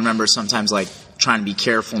definitely remember sometimes like trying to be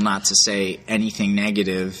careful not to say anything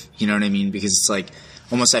negative. You know what I mean? Because it's like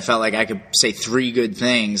almost I felt like I could say 3 good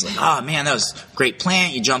things. Like, oh man, that was a great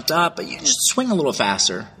plant. You jumped up, but you just swing a little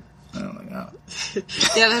faster.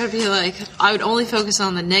 Yeah, that would be like, I would only focus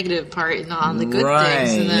on the negative part and not on the good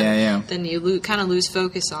things. And then you kind of lose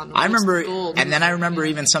focus on I remember, and then I remember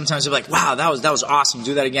even sometimes you're like, wow, that was awesome.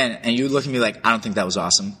 Do that again. And you look at me like, I don't think that was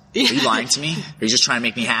awesome. Are you lying to me? Are you just trying to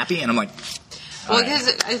make me happy? And I'm like, well, because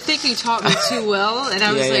I think you taught me too well. And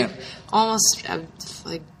I was almost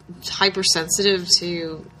like hypersensitive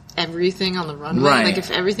to everything on the runway. Right. Like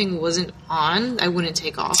if everything wasn't on, I wouldn't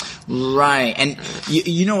take off. Right. And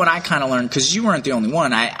you know what I kind of learned, because you weren't the only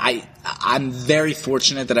one. I'm very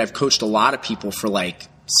fortunate that I've coached a lot of people for like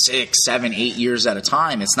 6, 7, 8 years at a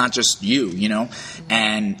time. It's not just you, Mm-hmm.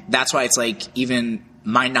 And that's why it's like even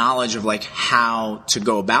my knowledge of like how to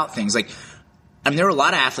go about things. Like, I mean, there were a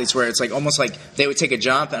lot of athletes where it's like almost like they would take a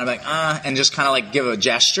jump and I'm like, and just kind of like give a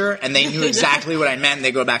gesture and they knew exactly what I meant and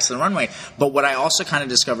they go back to the runway. But what I also kind of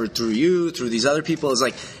discovered through you, through these other people is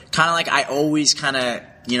like kind of like I always kind of,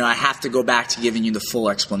 I have to go back to giving you the full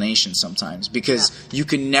explanation sometimes because you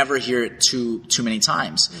can never hear it too many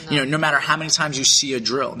times. No. No matter how many times you see a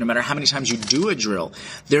drill, no matter how many times you do a drill,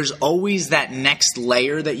 there's always that next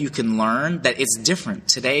layer that you can learn that it's different.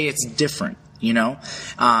 Today it's different.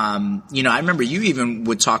 I remember you even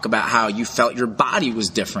would talk about how you felt your body was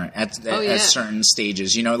different at certain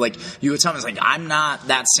stages. Like you would tell me, it's like, I'm not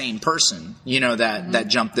that same person, that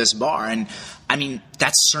jumped this bar. And I mean,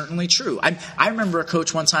 that's certainly true. I remember a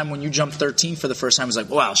coach one time when you jumped 13 for the first time was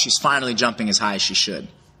like, wow, she's finally jumping as high as she should.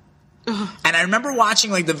 And I remember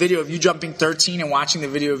watching like the video of you jumping 13 and watching the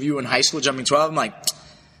video of you in high school jumping 12. I'm like,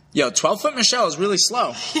 yo, 12-foot Michelle is really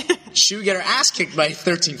slow. She would get her ass kicked by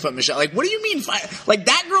 13-foot Michelle. Like, what do you mean? Like,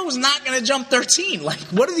 that girl was not going to jump 13. Like,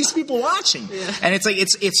 what are these people watching? Yeah. And it's like,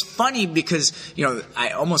 it's funny because, I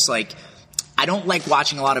almost like, I don't like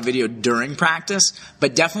watching a lot of video during practice,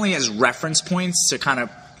 but definitely as reference points to kind of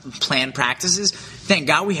plan practices. Thank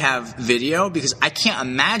God we have video because I can't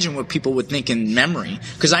imagine what people would think in memory.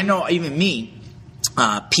 Because I know even me,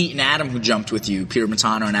 Pete and Adam, who jumped with you, Peter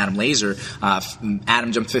Matano and Adam Laser,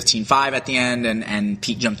 Adam jumped 15.5 at the end, and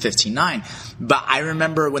Pete jumped 15.9. But I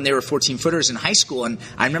remember when they were 14-footers in high school, and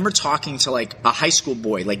I remember talking to like a high school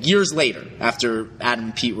boy, like years later, after Adam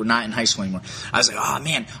and Pete were not in high school anymore. I was like, oh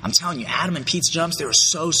man, I'm telling you, Adam and Pete's jumps, they were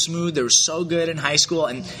so smooth, they were so good in high school,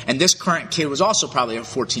 and this current kid was also probably a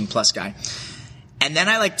 14-plus guy. And then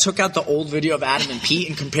I like took out the old video of Adam and Pete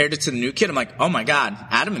and compared it to the new kid. I'm like, oh my God,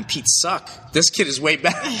 Adam and Pete suck. this kid is way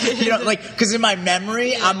better. Because in my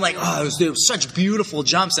memory, I'm like, oh, it was such beautiful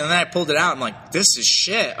jumps. And then I pulled it out. I'm like, this is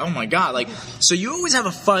shit. Oh, my God. So you always have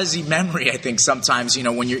a fuzzy memory, I think, sometimes,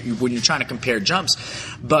 when you're trying to compare jumps.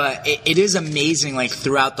 But it is amazing,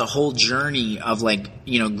 throughout the whole journey of,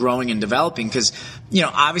 growing and developing. Because,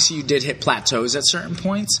 obviously you did hit plateaus at certain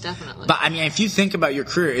points. Definitely. But, if you think about your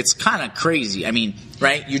career, it's kind of crazy.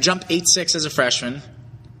 Right? You jumped 8.6 as a freshman.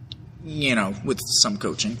 With some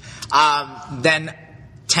coaching. Then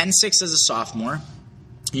 10.6 as a sophomore,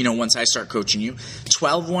 once I start coaching you.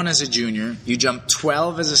 12.1 as a junior. You jumped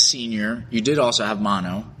 12 as a senior. You did also have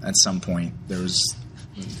mono at some point.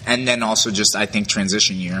 And then also just, I think,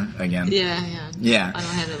 transition year again. Yeah. I don't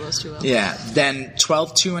handle those too well. Yeah. Then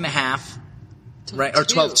 12.2.5, right? Or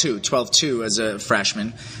 12.2 as a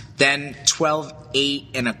freshman. Then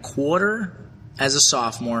 12.8.25 as a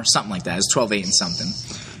sophomore, something like that. It was 12.8 and something.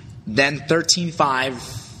 Then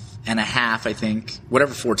 13.5.5, I think,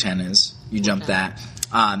 whatever 4.10 is, you jumped that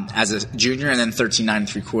as a junior, and then 13.9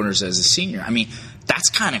 3/4 as a senior.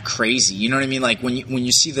 That's kind of crazy. You know what I mean? When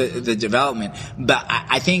you see the development. But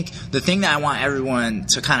I think the thing that I want everyone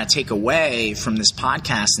to kind of take away from this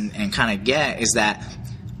podcast and kind of get is that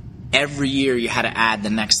every year you had to add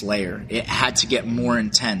the next layer. It had to get more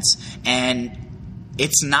intense, and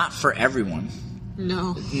it's not for everyone.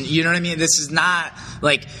 No. You know what I mean? This is not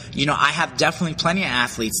I have definitely plenty of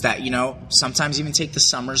athletes that, sometimes even take the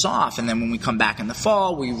summers off. And then when we come back in the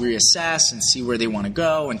fall, we reassess and see where they want to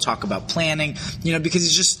go and talk about planning,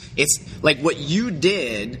 because it's like what you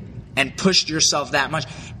did and pushed yourself that much.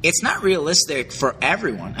 It's not realistic for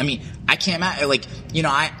everyone. I can't imagine,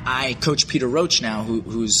 I coach Peter Roach now,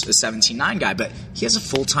 who's a 17.9 guy, but he has a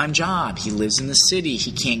full-time job. He lives in the city.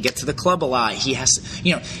 He can't get to the club a lot. He has,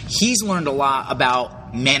 he's learned a lot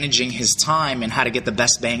about managing his time and how to get the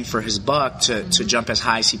best bang for his buck to jump as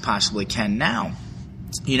high as he possibly can now.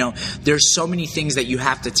 There's so many things that you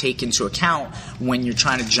have to take into account when you're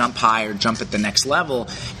trying to jump high or jump at the next level.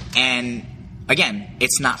 And again,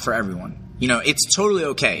 it's not for everyone. It's totally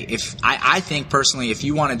okay. I think personally, if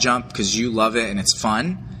you want to jump because you love it and it's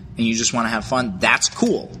fun and you just want to have fun, that's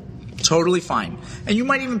cool. Totally fine. And you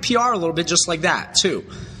might even PR a little bit just like that too.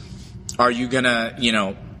 Are you going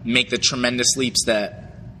to, make the tremendous leaps that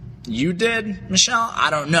you did, Michelle? I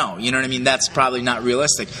don't know. You know what I mean? That's probably not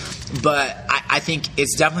realistic. But I think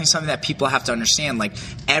it's definitely something that people have to understand.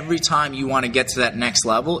 Every time you want to get to that next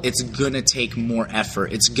level, it's going to take more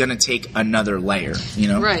effort. It's going to take another layer,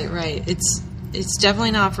 Right. It's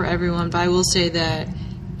definitely not for everyone, but I will say that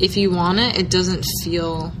if you want it, it doesn't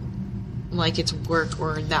feel like it's work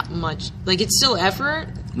or that much. It's still effort.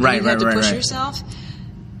 Right, you have to push yourself.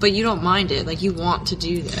 But you don't mind it. You want to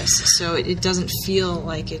do this, so it doesn't feel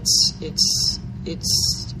like it's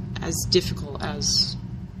as difficult as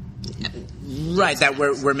that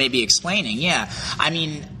we're maybe explaining. Yeah,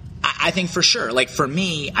 I think for sure. For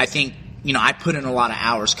me, I think I put in a lot of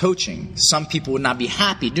hours coaching. Some people would not be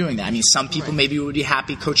happy doing that. Some people maybe would be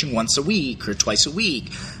happy coaching once a week or twice a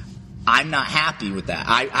week. I'm not happy with that.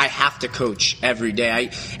 I have to coach every day.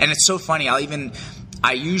 And it's so funny. I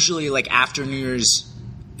usually after New Year's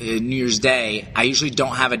Day, I usually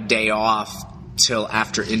don't have a day off till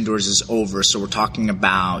after indoors is over. So we're talking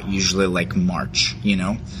about usually March,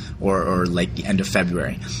 or the end of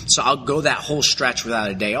February. So I'll go that whole stretch without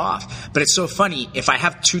a day off. But it's so funny. If I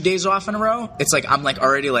have 2 days off in a row, it's I'm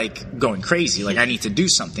already going crazy. I need to do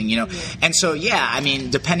something, And so,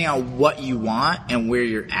 depending on what you want and where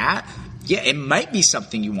you're at, yeah, it might be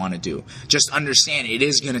something you want to do. Just understand it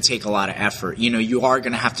is going to take a lot of effort. You are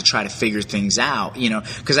going to have to try to figure things out,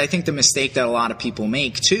 because I think the mistake that a lot of people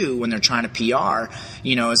make too when they're trying to PR,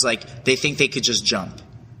 is they think they could just jump,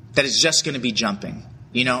 that it's just going to be jumping,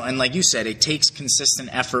 and like you said, it takes consistent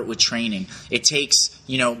effort with training. It takes,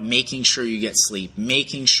 making sure you get sleep,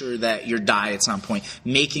 making sure that your diet's on point,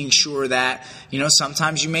 making sure that,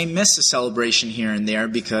 sometimes you may miss a celebration here and there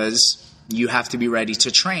because you have to be ready to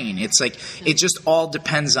train. It's it just all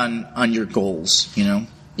depends on your goals,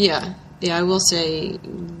 Yeah, I will say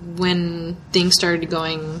when things started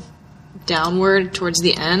going downward towards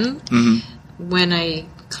the end, when I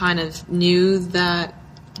kind of knew that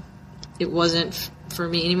it wasn't for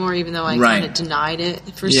me anymore, even though I kind of denied it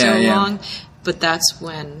for so long, but that's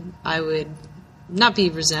when I would not be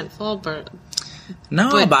resentful, but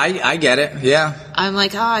I get it. Yeah. I'm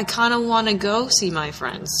I kind of want to go see my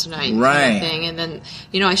friends tonight. Right. Kind of thing. And then,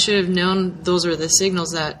 I should have known those are the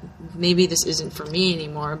signals that maybe this isn't for me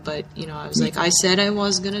anymore. But, I was I said I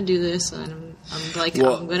was going to do this. And I'm like,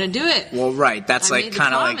 I'm going to do it. Well, right. That's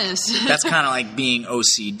kind of like being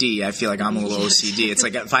OCD. I feel like I'm a little OCD. It's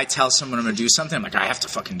like if I tell someone I'm going to do something, I'm like, I have to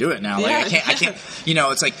fucking do it now. Like I can't,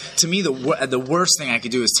 it's like, to me, the worst thing I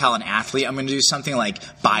could do is tell an athlete I'm going to do something like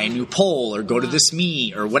buy a new pole or go to this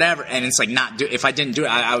meet or whatever. And it's like if I didn't do it,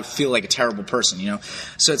 I would feel like a terrible person,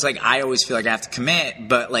 So it's like, I always feel like I have to commit,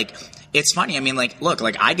 but like, it's funny. I mean, like, look,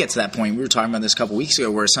 like I get to that point. We were talking about this a couple weeks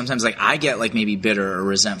ago where sometimes like I get like maybe bitter or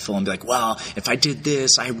resentful and be like, well, if I did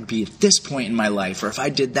this, I would be at this point in my life. Or if I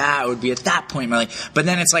did that, I would be at that point in my life. But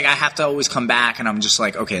then it's like I have to always come back and I'm just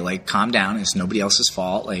like, okay, like calm down. It's nobody else's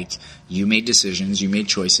fault. Like you made decisions, you made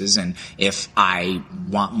choices. And if I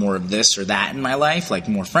want more of this or that in my life, like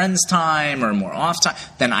more friends time or more off time,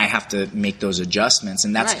 then I have to make those adjustments.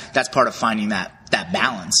 And that's part of finding that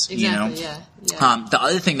balance, exactly, Yeah. The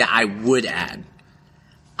other thing that I would add,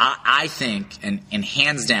 I think, and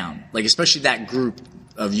hands down, like especially that group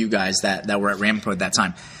of you guys that were at Rampo at that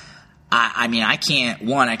time, I mean, I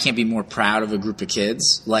can't be more proud of a group of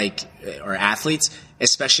kids or athletes,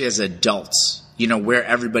 especially as adults, where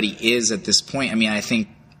everybody is at this point. I mean, I think,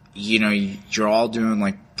 you're all doing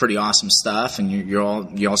like pretty awesome stuff and you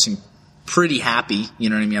all seem pretty happy. You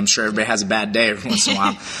know what I mean? I'm sure everybody has a bad day every once in a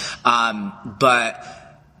while. But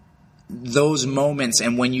those moments,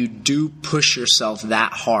 and when you do push yourself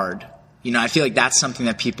that hard, I feel like that's something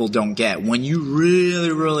that people don't get. When you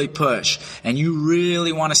really, really push and you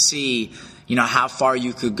really want to see, how far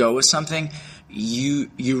you could go with something, you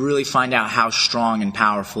really find out how strong and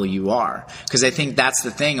powerful you are. Because I think that's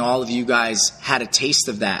the thing. All of you guys had a taste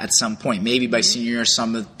of that at some point. Maybe by senior year,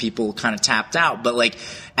 some of the people kind of tapped out. But like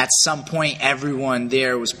at some point, everyone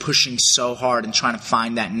there was pushing so hard and trying to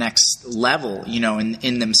find that next level,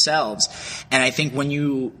 in themselves. And I think when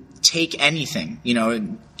you take anything,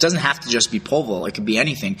 it doesn't have to just be pole vault. It could be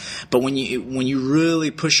anything. But when you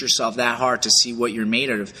really push yourself that hard to see what you're made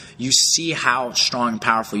of, you see how strong and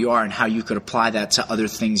powerful you are and how you could apply that to other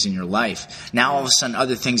things in your life. Now, all of a sudden,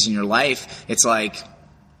 other things in your life, it's like,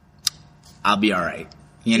 I'll be all right.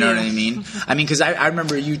 You know what I mean? I mean, because I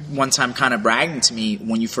remember you one time kind of bragging to me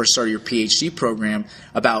when you first started your PhD program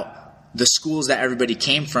about the schools that everybody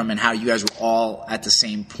came from and how you guys were all at the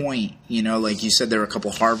same point. Like you said, there were a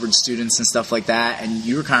couple Harvard students and stuff like that, and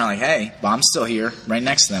you were kind of like, hey, but I'm still here right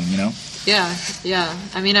next to them, Yeah.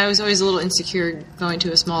 I mean, I was always a little insecure going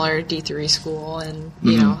to a smaller D3 school, and,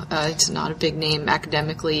 it's not a big name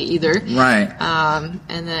academically either. Right.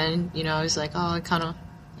 And then, I was like, I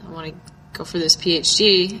want to go for this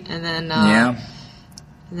PhD, and then, and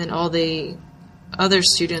then all the other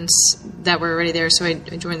students that were already there, so I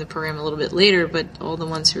joined the program a little bit later, but all the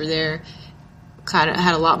ones who were there kind of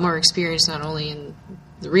had a lot more experience, not only in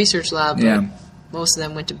the research lab, but most of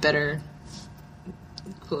them went to better,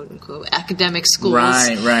 quote unquote, academic schools.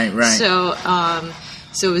 Right. So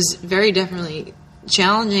it was very definitely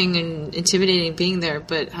challenging and intimidating being there,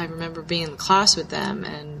 but I remember being in the class with them,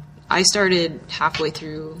 and I started halfway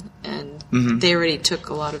through, and they already took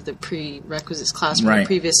a lot of the prerequisites class from the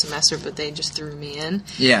previous semester, but they just threw me in.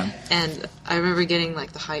 Yeah. And I remember getting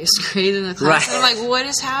like the highest grade in the class. And I'm like, what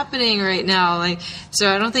is happening right now? Like, so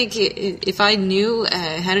I don't think if I knew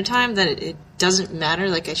ahead of time that it doesn't matter,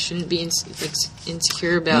 like I shouldn't be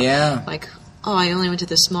insecure about like, oh, I only went to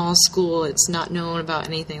this small school, it's not known about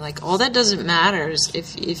anything. Like, all that doesn't matter.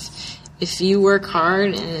 If you work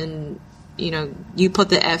hard and you put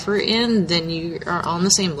the effort in, then you are on the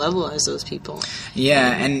same level as those people.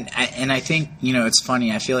 Yeah, and I think, it's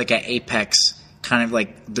funny. I feel like at Apex, kind of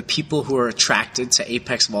like the people who are attracted to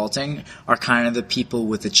Apex vaulting are kind of the people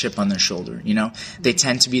with the chip on their shoulder, They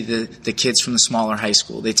tend to be the kids from the smaller high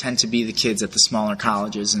school. They tend to be the kids at the smaller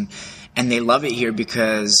colleges, and they love it here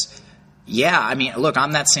because, I mean, look,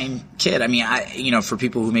 I'm that same kid. I mean, for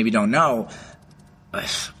people who maybe don't know,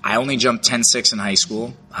 I only jumped 10.6 in high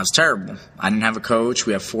school. I was terrible. I didn't have a coach.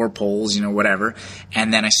 We have 4 poles, whatever.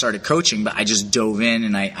 And then I started coaching, but I just dove in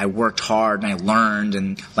and I worked hard and I learned.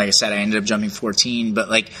 And like I said, I ended up jumping 14. But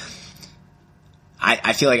like,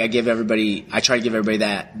 I feel like I try to give everybody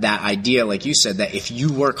that idea, like you said, that if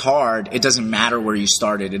you work hard, it doesn't matter where you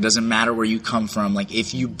started. It doesn't matter where you come from. Like,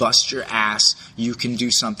 if you bust your ass, you can do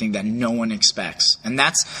something that no one expects. And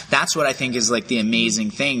that's what I think is like the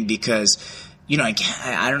amazing thing, because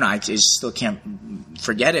I don't know, I just still can't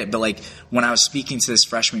forget it. But like when I was speaking to this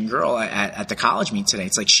freshman girl at the college meet today,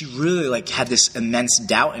 it's like she really like had this immense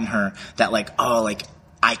doubt in her that like, oh, like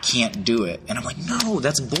I can't do it. And I'm like, no,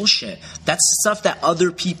 that's bullshit. That's stuff that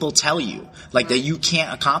other people tell you, like that you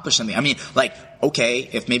can't accomplish something. I mean, like okay,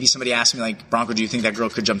 if maybe somebody asked me, like, Bronco, do you think that girl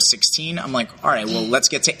could jump 16? I'm like, all right, well, let's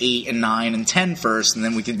get to 8 and 9 and 10 first, and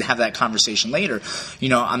then we can have that conversation later. You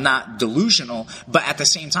know, I'm not delusional, but at the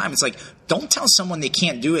same time, it's like, don't tell someone they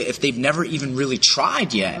can't do it if they've never even really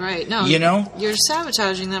tried yet. Right. No, you know? You're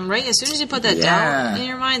sabotaging them, right? As soon as you put that doubt in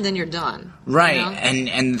your mind, then you're done. Right. You know?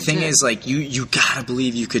 And the thing is, like, you gotta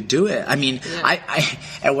believe you could do it. I mean,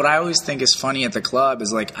 and what I always think is funny at the club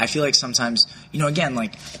is, like, I feel like sometimes, you know, again,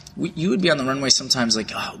 like, you would be on the runway sometimes,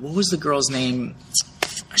 like, what was the girl's name?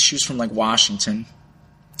 She was from, like, Washington.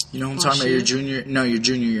 You know what I'm talking about? Your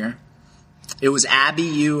junior year. It was Abby,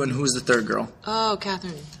 you, and who was the third girl? Oh,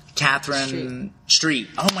 Catherine Street.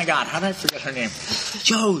 Oh, my God. How did I forget her name?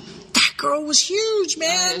 Yo, that girl was huge, man.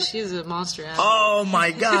 Oh, yeah, she was a monster athlete. Oh,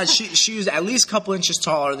 my God. She was at least a couple inches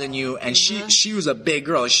taller than you, and she was a big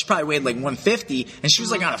girl. She probably weighed like 150, and she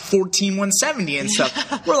was like on a 14, 170 and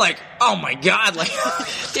stuff. We're like, oh, my God. Like,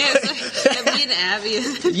 yeah, it's like me and Abby.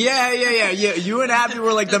 Yeah. You and Abby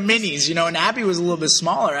were like the minis, you know, and Abby was a little bit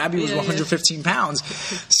smaller. Abby was 115 pounds.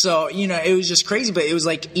 So, you know, it was just crazy. But it was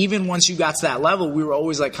like, even once you got to that level, we were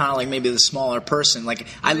always like kind of like maybe the smaller person. Like,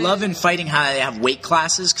 I love in fighting how they have weight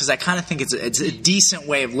classes, because I kind of think it's a decent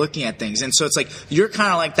way of looking at things. And so it's like, you're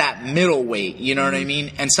kind of like that middleweight, you know what I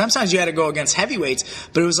mean? And sometimes you had to go against heavyweights,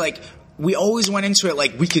 but it was like, we always went into it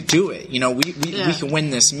like we could do it. You know, we can win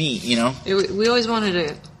this meet, you know? We always wanted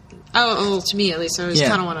to, to me at least, I always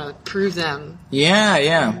kind of want to prove them.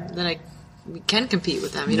 Yeah. That we can compete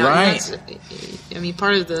with them, you know? Right. I mean,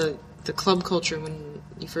 part of the club culture when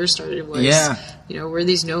you first started was, you know, we're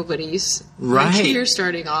these nobodies. Right. Like, you're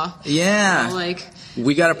starting off. Yeah. You know, like,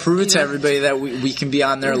 we got to prove it to everybody that we can be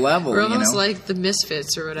on their level. We're almost you know? like the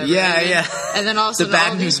misfits or whatever. Yeah. And then also the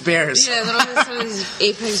bad news bears. Yeah, then all these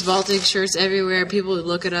Apex vaulting shirts everywhere. People would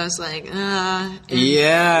look at us like, Who are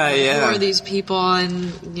these people?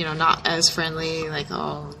 And, you know, not as friendly, like,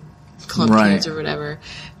 club kids or whatever.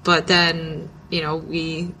 But then, you know,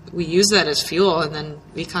 we use that as fuel, and then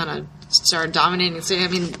we kind of start dominating and say, I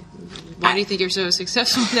mean, why do you think you're so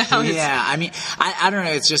successful now? Yeah, I mean, I don't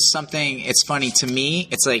know. It's just something, it's funny to me.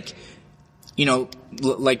 It's like, you know,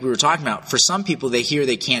 like we were talking about, for some people, they hear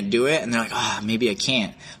they can't do it, and they're like, maybe I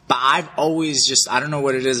can't. But I've always just, I don't know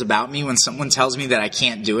what it is about me. When someone tells me that I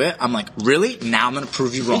can't do it, I'm like, really? Now I'm going to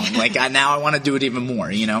prove you wrong. Like, now I want to do it even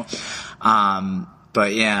more, you know?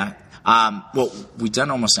 But yeah. Well, we've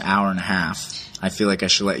done almost an hour and a half. I feel like I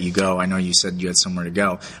should let you go. I know you said you had somewhere to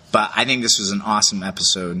go. But I think this was an awesome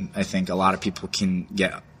episode. I think a lot of people can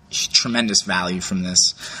get tremendous value from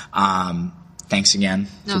this. Thanks again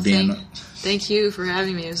for being... Thank you for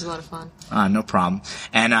having me. It was a lot of fun. No problem.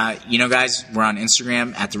 And, you know, guys, we're on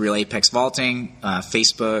Instagram at The Real Apex Vaulting,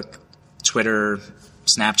 Facebook, Twitter,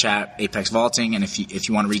 Snapchat, Apex Vaulting, and if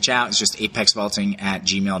you want to reach out, it's just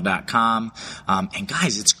apexvaulting@gmail.com. And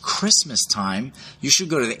guys, it's Christmas time. You should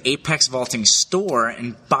go to the Apex Vaulting store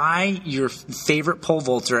and buy your favorite pole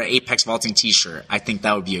vaulter Apex Vaulting t-shirt. I think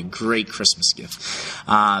that would be a great Christmas gift.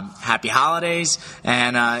 Happy holidays,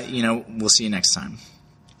 and you know, we'll see you next time.